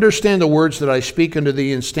beloved. Understand the words that I speak unto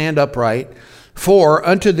thee, and stand upright. For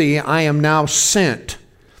unto thee I am now sent.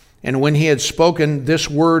 And when he had spoken this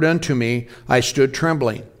word unto me, I stood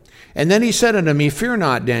trembling. And then he said unto me, fear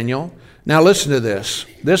not, Daniel. Now listen to this.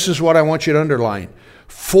 This is what I want you to underline.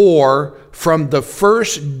 For from the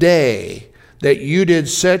first day that you did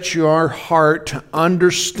set your heart to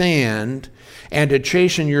understand and to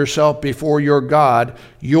chasten yourself before your God,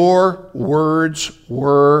 your words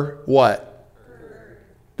were what? Heard.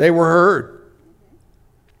 They were heard.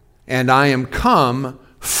 And I am come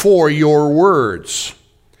for your words.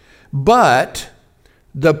 But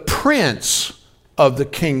the prince of the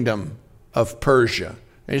kingdom of Persia.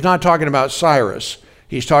 And he's not talking about Cyrus.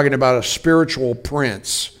 He's talking about a spiritual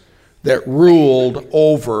prince that ruled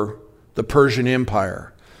over the Persian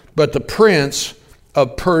Empire. But the prince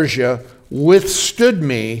of Persia withstood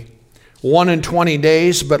me 21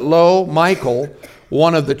 days, but lo, Michael,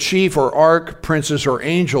 one of the chief or arch princes or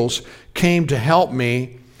angels, came to help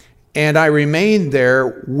me, and I remained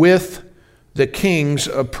there with the kings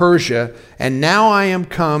of Persia, and now I am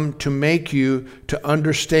come to make you to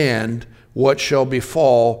understand what shall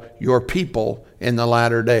befall your people in the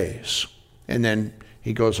latter days. And then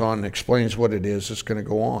he goes on and explains what it is that's going to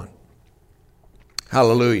go on.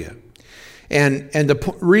 Hallelujah. And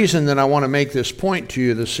the reason that I want to make this point to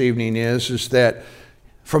you this evening is that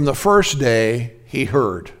from the first day he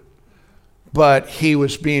heard, but he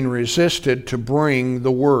was being resisted to bring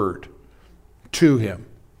the word to him.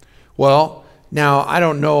 Well, now I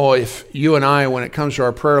don't know if you and I, when it comes to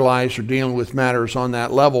our prayer lives, are dealing with matters on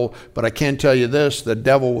that level, but I can tell you this, the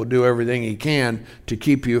devil will do everything he can to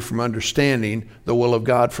keep you from understanding the will of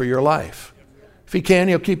God for your life. If he can,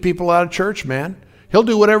 he'll keep people out of church, man. He'll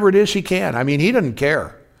do whatever it is he can. I mean, he doesn't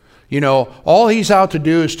care. You know, all he's out to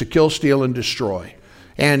do is to kill, steal, and destroy.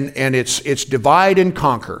 And it's divide and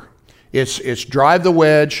conquer. It's drive the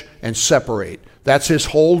wedge and separate. That's his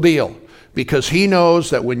whole deal. Because he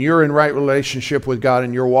knows that when you're in right relationship with God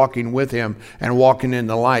and you're walking with him and walking in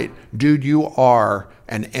the light, dude, you are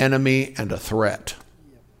an enemy and a threat.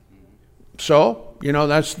 So, you know,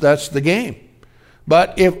 that's the game.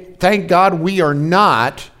 But thank God we are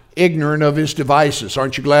not ignorant of his devices.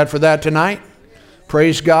 Aren't you glad for that tonight?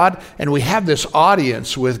 Praise God. And we have this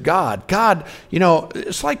audience with God. God, you know,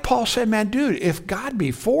 it's like Paul said, man, dude, if God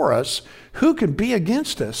be for us, who can be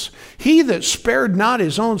against us? He that spared not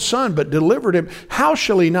his own son, but delivered him, how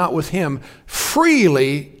shall he not with him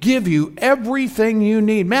freely give you everything you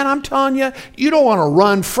need? Man, I'm telling you, you don't want to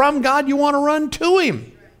run from God, you want to run to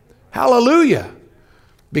him. Hallelujah.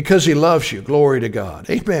 Because he loves you. Glory to God.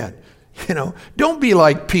 Amen. You know, don't be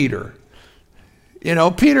like Peter. You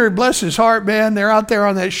know, Peter, bless his heart, man, they're out there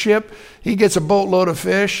on that ship. He gets a boatload of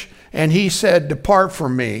fish, and he said, depart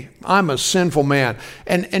from me. I'm a sinful man.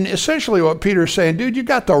 And essentially what Peter's saying, dude, you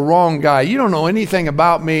got the wrong guy. You don't know anything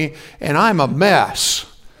about me, and I'm a mess.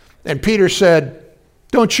 And Peter said,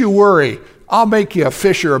 don't you worry. I'll make you a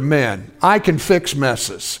fisher of men. I can fix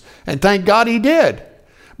messes. And thank God he did.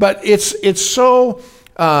 But it's so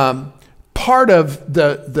part of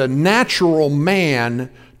the natural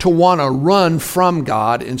man to want to run from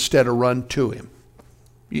God instead of run to him.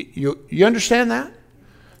 You understand that?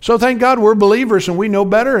 So thank God we're believers and we know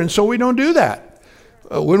better, and so we don't do that.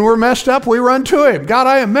 When we're messed up, we run to him. God,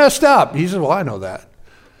 I am messed up. He says, well, I know that.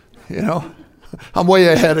 You know, I'm way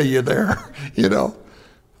ahead of you there, you know.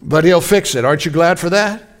 But he'll fix it. Aren't you glad for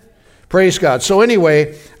that? Praise God. So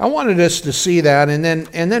anyway, I wanted us to see that, and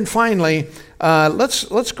then finally,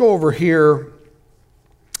 let's go over here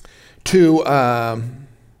to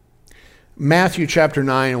Matthew chapter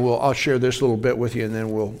 9, and I'll share this little bit with you, and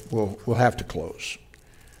then we'll have to close.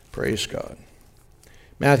 Praise God.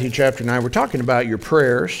 Matthew chapter 9, we're talking about your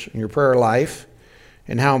prayers and your prayer life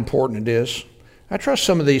and how important it is. I trust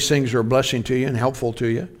some of these things are a blessing to you and helpful to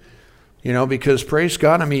you, because praise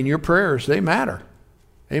God, your prayers, they matter.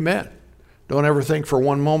 Amen. Don't ever think for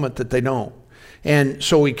one moment that they don't. And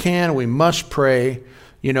so we must pray,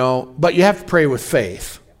 but you have to pray with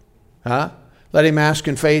faith. Let him ask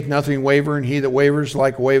in faith, nothing wavering. He that wavers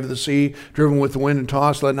like a wave of the sea, driven with the wind and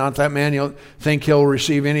tossed. Let not that man think he'll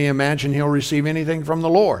receive imagine he'll receive anything from the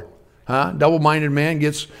Lord. Double-minded man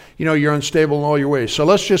gets, you're unstable in all your ways. So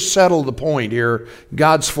let's just settle the point here.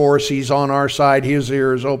 God's for us. He's on our side. His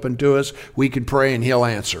ear is open to us. We can pray and he'll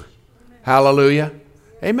answer. Amen. Hallelujah.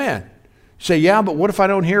 Amen. Say, yeah, but what if I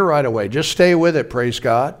don't hear right away? Just stay with it, praise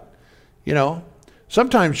God.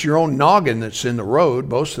 Sometimes your own noggin that's in the road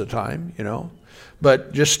most of the time,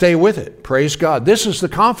 but just stay with it, praise God. This is the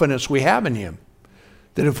confidence we have in him,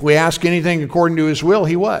 that if we ask anything according to his will,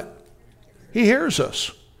 he what? He hears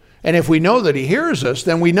us. And if we know that he hears us,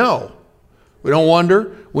 then we know. We don't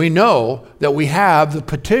wonder. We know that we have the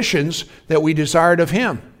petitions that we desired of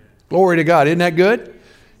him. Glory to God. Isn't that good?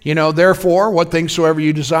 Therefore, what things soever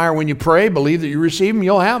you desire when you pray, believe that you receive them,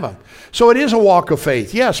 you'll have them. So it is a walk of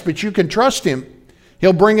faith. Yes, but you can trust him.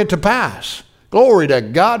 He'll bring it to pass. Glory to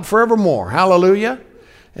God forevermore. Hallelujah.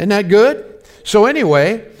 Isn't that good? So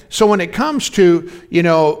anyway, when it comes to,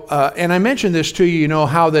 and I mentioned this to you,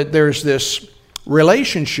 how that there's this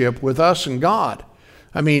relationship with us and God.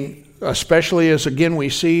 Especially as, again, we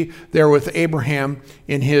see there with Abraham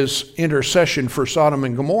in his intercession for Sodom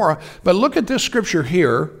and Gomorrah. But look at this scripture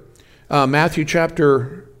here, Matthew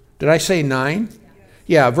chapter, did I say 9?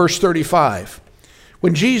 Yeah, verse 35.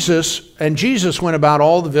 When Jesus went about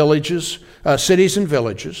all the villages, cities and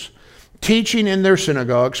villages, teaching in their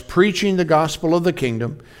synagogues, preaching the gospel of the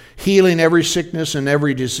kingdom, healing every sickness and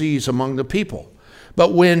every disease among the people.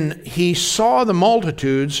 But when he saw the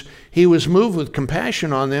multitudes, he was moved with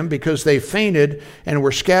compassion on them because they fainted and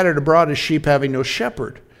were scattered abroad as sheep having no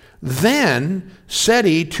shepherd. Then said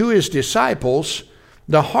he to his disciples,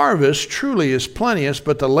 the harvest truly is plenteous,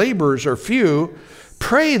 but the laborers are few.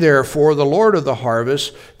 Pray therefore the Lord of the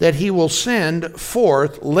harvest that he will send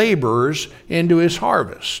forth laborers into his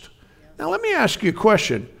harvest. Now let me ask you a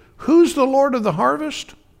question. Who's the Lord of the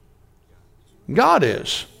harvest? God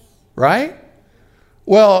is, right?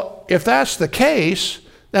 Well, if that's the case,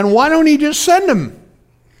 then why don't he just send them?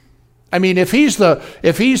 If he's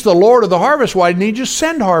the Lord of the harvest, why didn't he just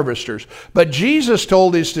send harvesters? But Jesus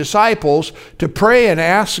told his disciples to pray and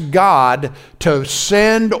ask God to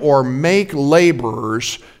send or make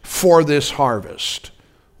laborers for this harvest.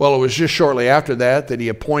 Well, it was just shortly after that he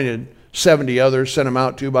appointed 70 others, sent them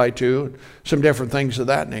out 2 by 2, some different things of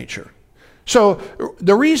that nature. So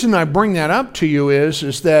the reason I bring that up to you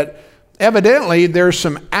is that evidently, there's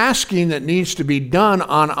some asking that needs to be done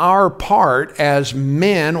on our part as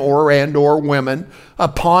men or women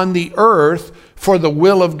upon the earth for the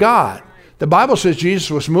will of God. The Bible says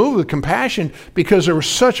Jesus was moved with compassion because there was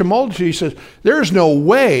such a multitude. He says, there's no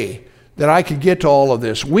way that I could get to all of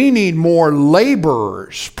this. We need more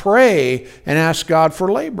laborers. Pray and ask God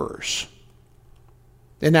for laborers.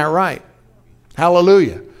 Isn't that right?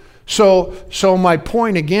 Hallelujah. So my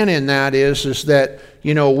point again in that is that,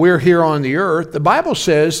 we're here on the earth. The Bible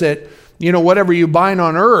says that, whatever you bind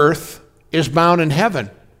on earth is bound in heaven.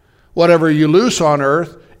 Whatever you loose on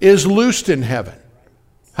earth is loosed in heaven.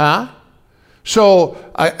 So,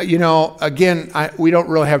 we don't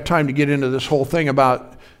really have time to get into this whole thing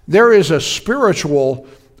about, there is a spiritual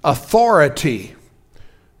authority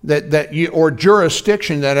that you, or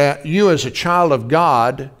jurisdiction that you as a child of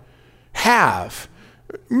God have.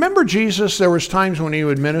 Remember Jesus, there was times when he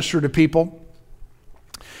would minister to people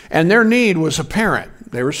and their need was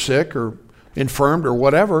apparent. They were sick or infirmed or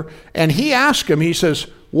whatever. And he asked him, he says,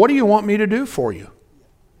 what do you want me to do for you?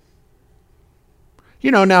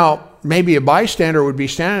 Now maybe a bystander would be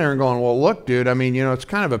standing there and going, well, look, dude, it's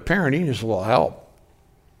kind of apparent he needs a little help.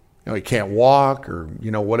 He can't walk or,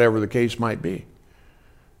 whatever the case might be.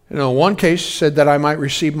 In one case he said that I might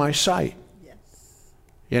receive my sight.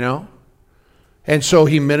 Yes. And so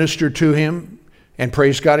he ministered to him, and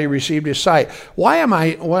praise God, he received his sight. Why am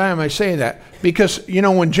I saying that? Because,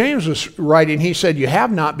 when James was writing, he said, you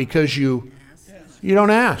have not because you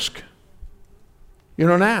don't ask. You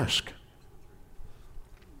don't ask.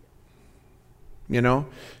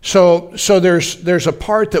 So there's a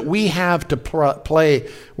part that we have to play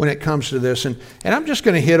when it comes to this. And I'm just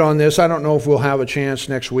going to hit on this. I don't know if we'll have a chance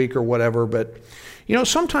next week or whatever, but,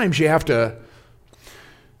 sometimes you have to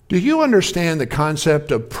Do you understand the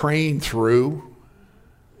concept of praying through?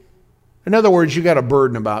 In other words, you got a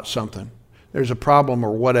burden about something. There's a problem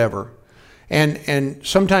or whatever. And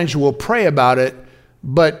sometimes we'll pray about it,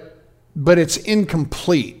 but it's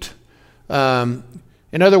incomplete. In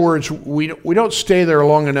other words, we don't stay there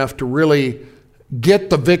long enough to really get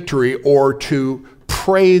the victory or to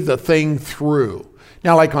pray the thing through.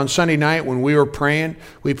 Now, like on Sunday night when we were praying,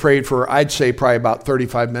 we prayed for, I'd say, probably about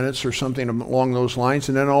 35 minutes or something along those lines.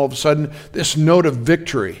 And then all of a sudden, this note of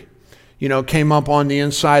victory, came up on the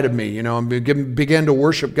inside of me, and began to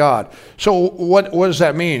worship God. So what does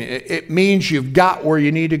that mean? It means you've got where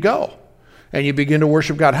you need to go and you begin to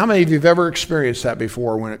worship God. How many of you have ever experienced that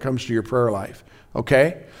before when it comes to your prayer life?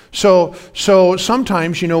 Okay? So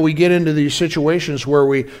sometimes, we get into these situations where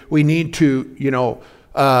we need to,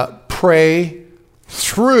 pray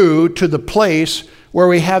through to the place where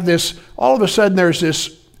we have this, all of a sudden there's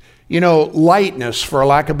this, lightness, for a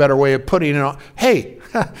lack of a better way of putting it. Hey,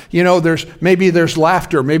 there's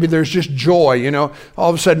laughter, maybe there's just joy, all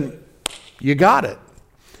of a sudden you got it.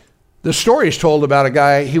 The story is told about a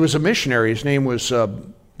guy, he was a missionary, his name was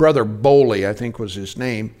Brother Bowley, I think was his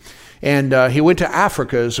name. And he went to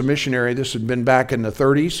Africa as a missionary. This had been back in the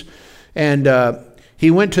 30s. And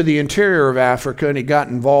he went to the interior of Africa and he got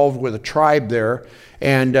involved with a tribe there.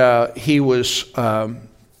 And he was,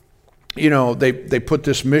 they put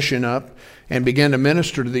this mission up and began to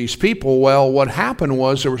minister to these people. Well, what happened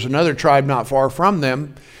was there was another tribe not far from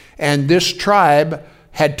them. And this tribe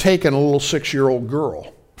had taken a little 6-year-old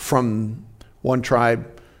girl from one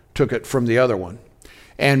tribe, took it from the other one.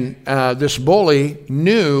 And this bully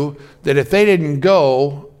knew that if they didn't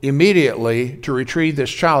go immediately to retrieve this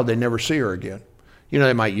child, they'd never see her again.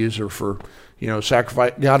 They might use her for,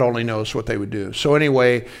 sacrifice. God only knows what they would do. So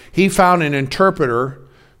anyway, he found an interpreter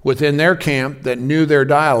within their camp that knew their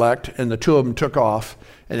dialect, and the two of them took off,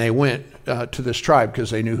 and they went to this tribe because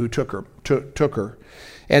they knew who took her.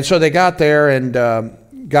 And so they got there and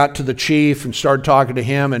got to the chief and started talking to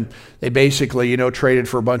him, and they basically, traded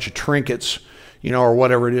for a bunch of trinkets, or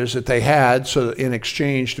whatever it is that they had, so in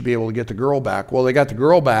exchange to be able to get the girl back. Well, they got the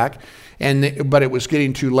girl back, but it was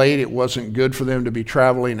getting too late. It wasn't good for them to be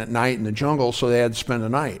traveling at night in the jungle, so they had to spend the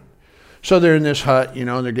night. So they're in this hut,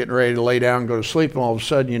 and they're getting ready to lay down and go to sleep, and all of a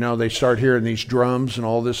sudden, they start hearing these drums and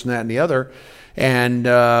all this and that and the other. And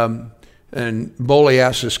Bowley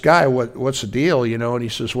asks this guy, what's the deal, and he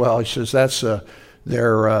says, that's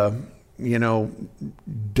their,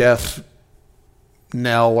 death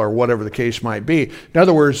knell or whatever the case might be. In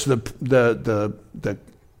other words, the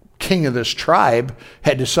king of this tribe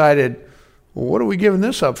had decided, well, what are we giving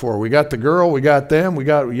this up for? We got the girl, we got them, we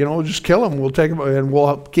got, just kill them, we'll take them and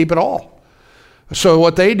we'll keep it all. So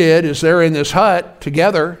what they did is they're in this hut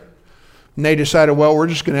together and they decided, well, we're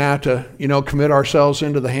just going to have to, commit ourselves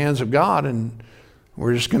into the hands of God, and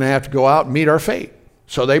we're just going to have to go out and meet our fate.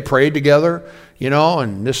 So they prayed together,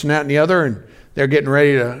 and this and that and the other, and they're getting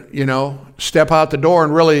ready to, step out the door.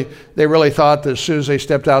 And they really thought that as soon as they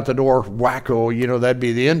stepped out the door, wacko, that'd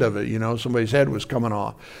be the end of it. Somebody's head was coming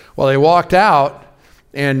off. Well, they walked out,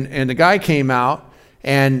 and the guy came out,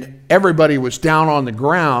 and everybody was down on the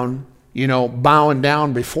ground, bowing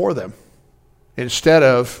down before them instead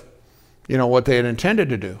of, what they had intended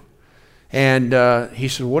to do. And he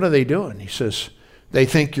said, what are they doing? He says, they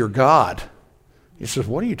think you're God. He says,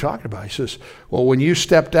 what are you talking about? He says, well, when you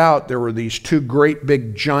stepped out, there were these two great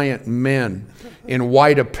big giant men in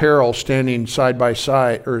white apparel standing side by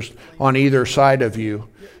side or on either side of you.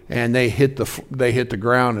 And they hit the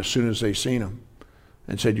ground as soon as they seen him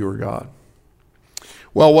and said, you were God.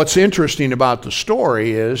 Well, what's interesting about the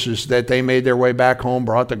story is that they made their way back home,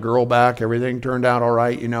 brought the girl back. Everything turned out all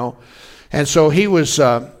right, And so he was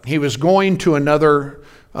going to another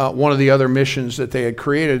one of the other missions that they had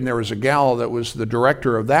created, and there was a gal that was the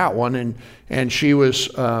director of that one, and she was,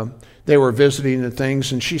 they were visiting the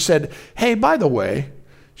things, and she said, hey, by the way,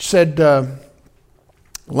 she said,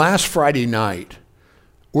 last Friday night,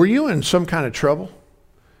 were you in some kind of trouble?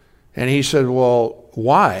 And he said, well,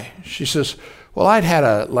 why? She says, well, I'd had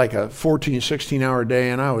a 14, 16 hour day,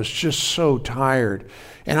 and I was just so tired,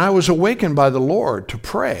 and I was awakened by the Lord to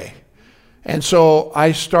pray. And so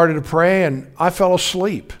I started to pray and I fell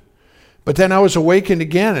asleep. But then I was awakened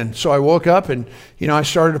again, and so I woke up and, I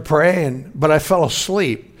started to pray, but I fell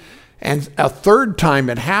asleep. And a third time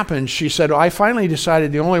it happened, she said, I finally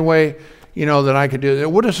decided the only way, that I could do it.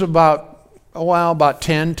 It was about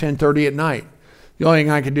 10:30 at night. The only thing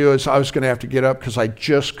I could do is I was going to have to get up because I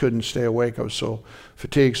just couldn't stay awake. I was so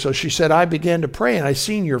fatigued. So she said, I began to pray and I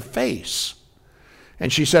seen your face.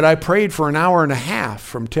 And she said, I prayed for an hour and a half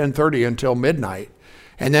from 10:30 until midnight.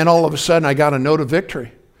 And then all of a sudden I got a note of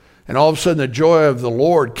victory. And all of a sudden the joy of the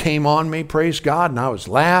Lord came on me, praise God, and I was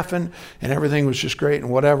laughing, and everything was just great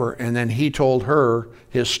and whatever. And then he told her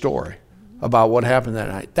his story about what happened that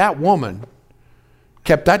night. That woman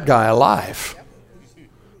kept that guy alive.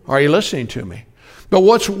 Are you listening to me? But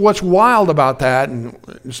what's wild about that, and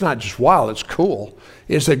it's not just wild, it's cool,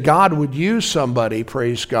 is that God would use somebody,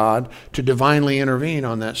 praise God, to divinely intervene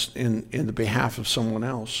on that in the behalf of someone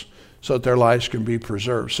else so that their lives can be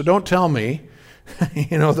preserved. So don't tell me,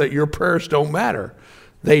 that your prayers don't matter.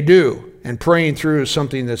 They do. And praying through is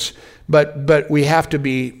something but we have to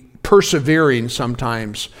be persevering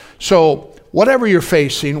sometimes. So whatever you're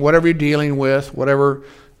facing, whatever you're dealing with, whatever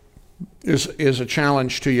is a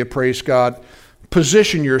challenge to you, praise God,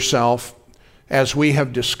 position yourself as we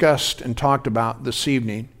have discussed and talked about this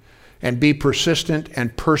evening, and be persistent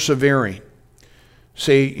and persevering.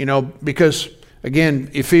 See, because again,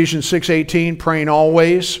 Ephesians 6:18, praying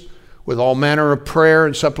always with all manner of prayer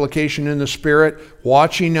and supplication in the Spirit,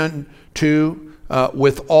 watching unto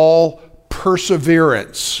with all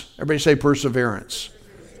perseverance. Everybody say perseverance.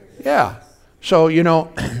 Yeah. So,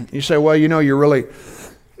 you say, well, you're really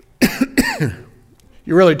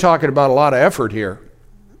you're really talking about a lot of effort here.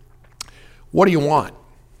 What do you want?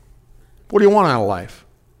 What do you want out of life?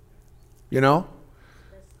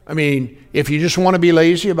 I mean, if you just want to be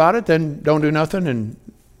lazy about it, then don't do nothing and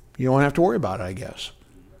you don't have to worry about it, I guess.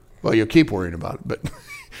 Well, you'll keep worrying about it, but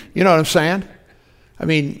you know what I'm saying? I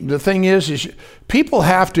mean, the thing is people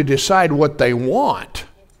have to decide what they want.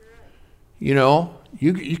 You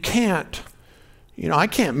can't, I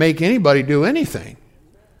can't make anybody do anything.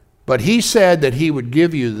 But he said that he would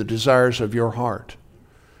give you the desires of your heart.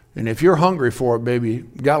 And if you're hungry for it, baby,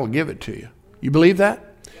 God will give it to you. You believe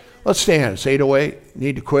that? Let's stand. It's 8:08.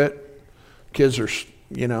 Need to quit. Kids are,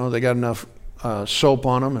 they got enough soap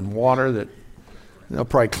on them and water that they'll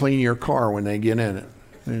probably clean your car when they get in it.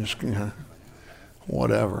 They just,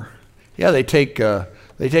 whatever. Yeah, they take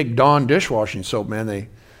Dawn dishwashing soap, man. They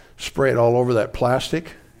spray it all over that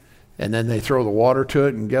plastic, and then they throw the water to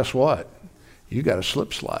it, and guess what? You got a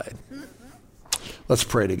slip slide. Let's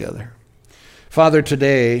pray together. Father,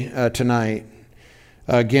 tonight,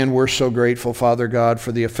 again, we're so grateful, Father God,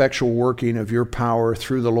 for the effectual working of your power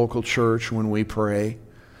through the local church when we pray.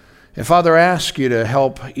 And Father, I ask you to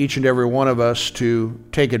help each and every one of us to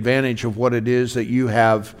take advantage of what it is that you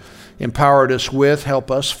have empowered us with. Help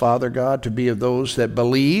us, Father God, to be of those that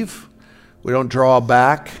believe. We don't draw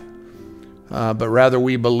back, but rather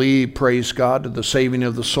we believe, praise God, to the saving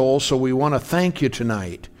of the soul. So we want to thank you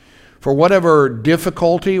tonight for whatever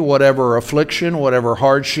difficulty, whatever affliction, whatever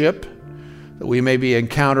hardship that we may be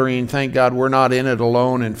encountering. Thank God we're not in it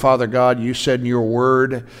alone. And Father God, you said in your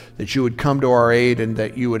word that you would come to our aid and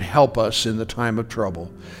that you would help us in the time of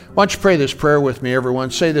trouble. Why don't you pray this prayer with me, everyone?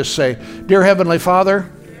 Say this, say, Dear Heavenly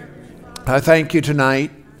Father, I thank you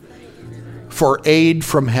tonight for aid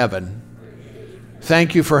from heaven.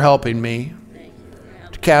 Thank you for helping me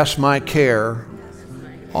to cast my care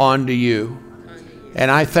onto you. And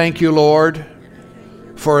I thank you, Lord,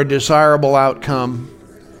 for a desirable outcome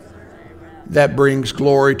that brings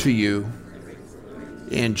glory to you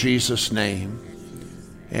in Jesus' name.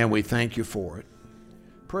 And we thank you for it.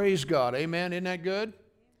 Praise God. Amen. Isn't that good?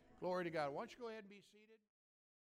 Glory to God. Why don't you go ahead and be seated?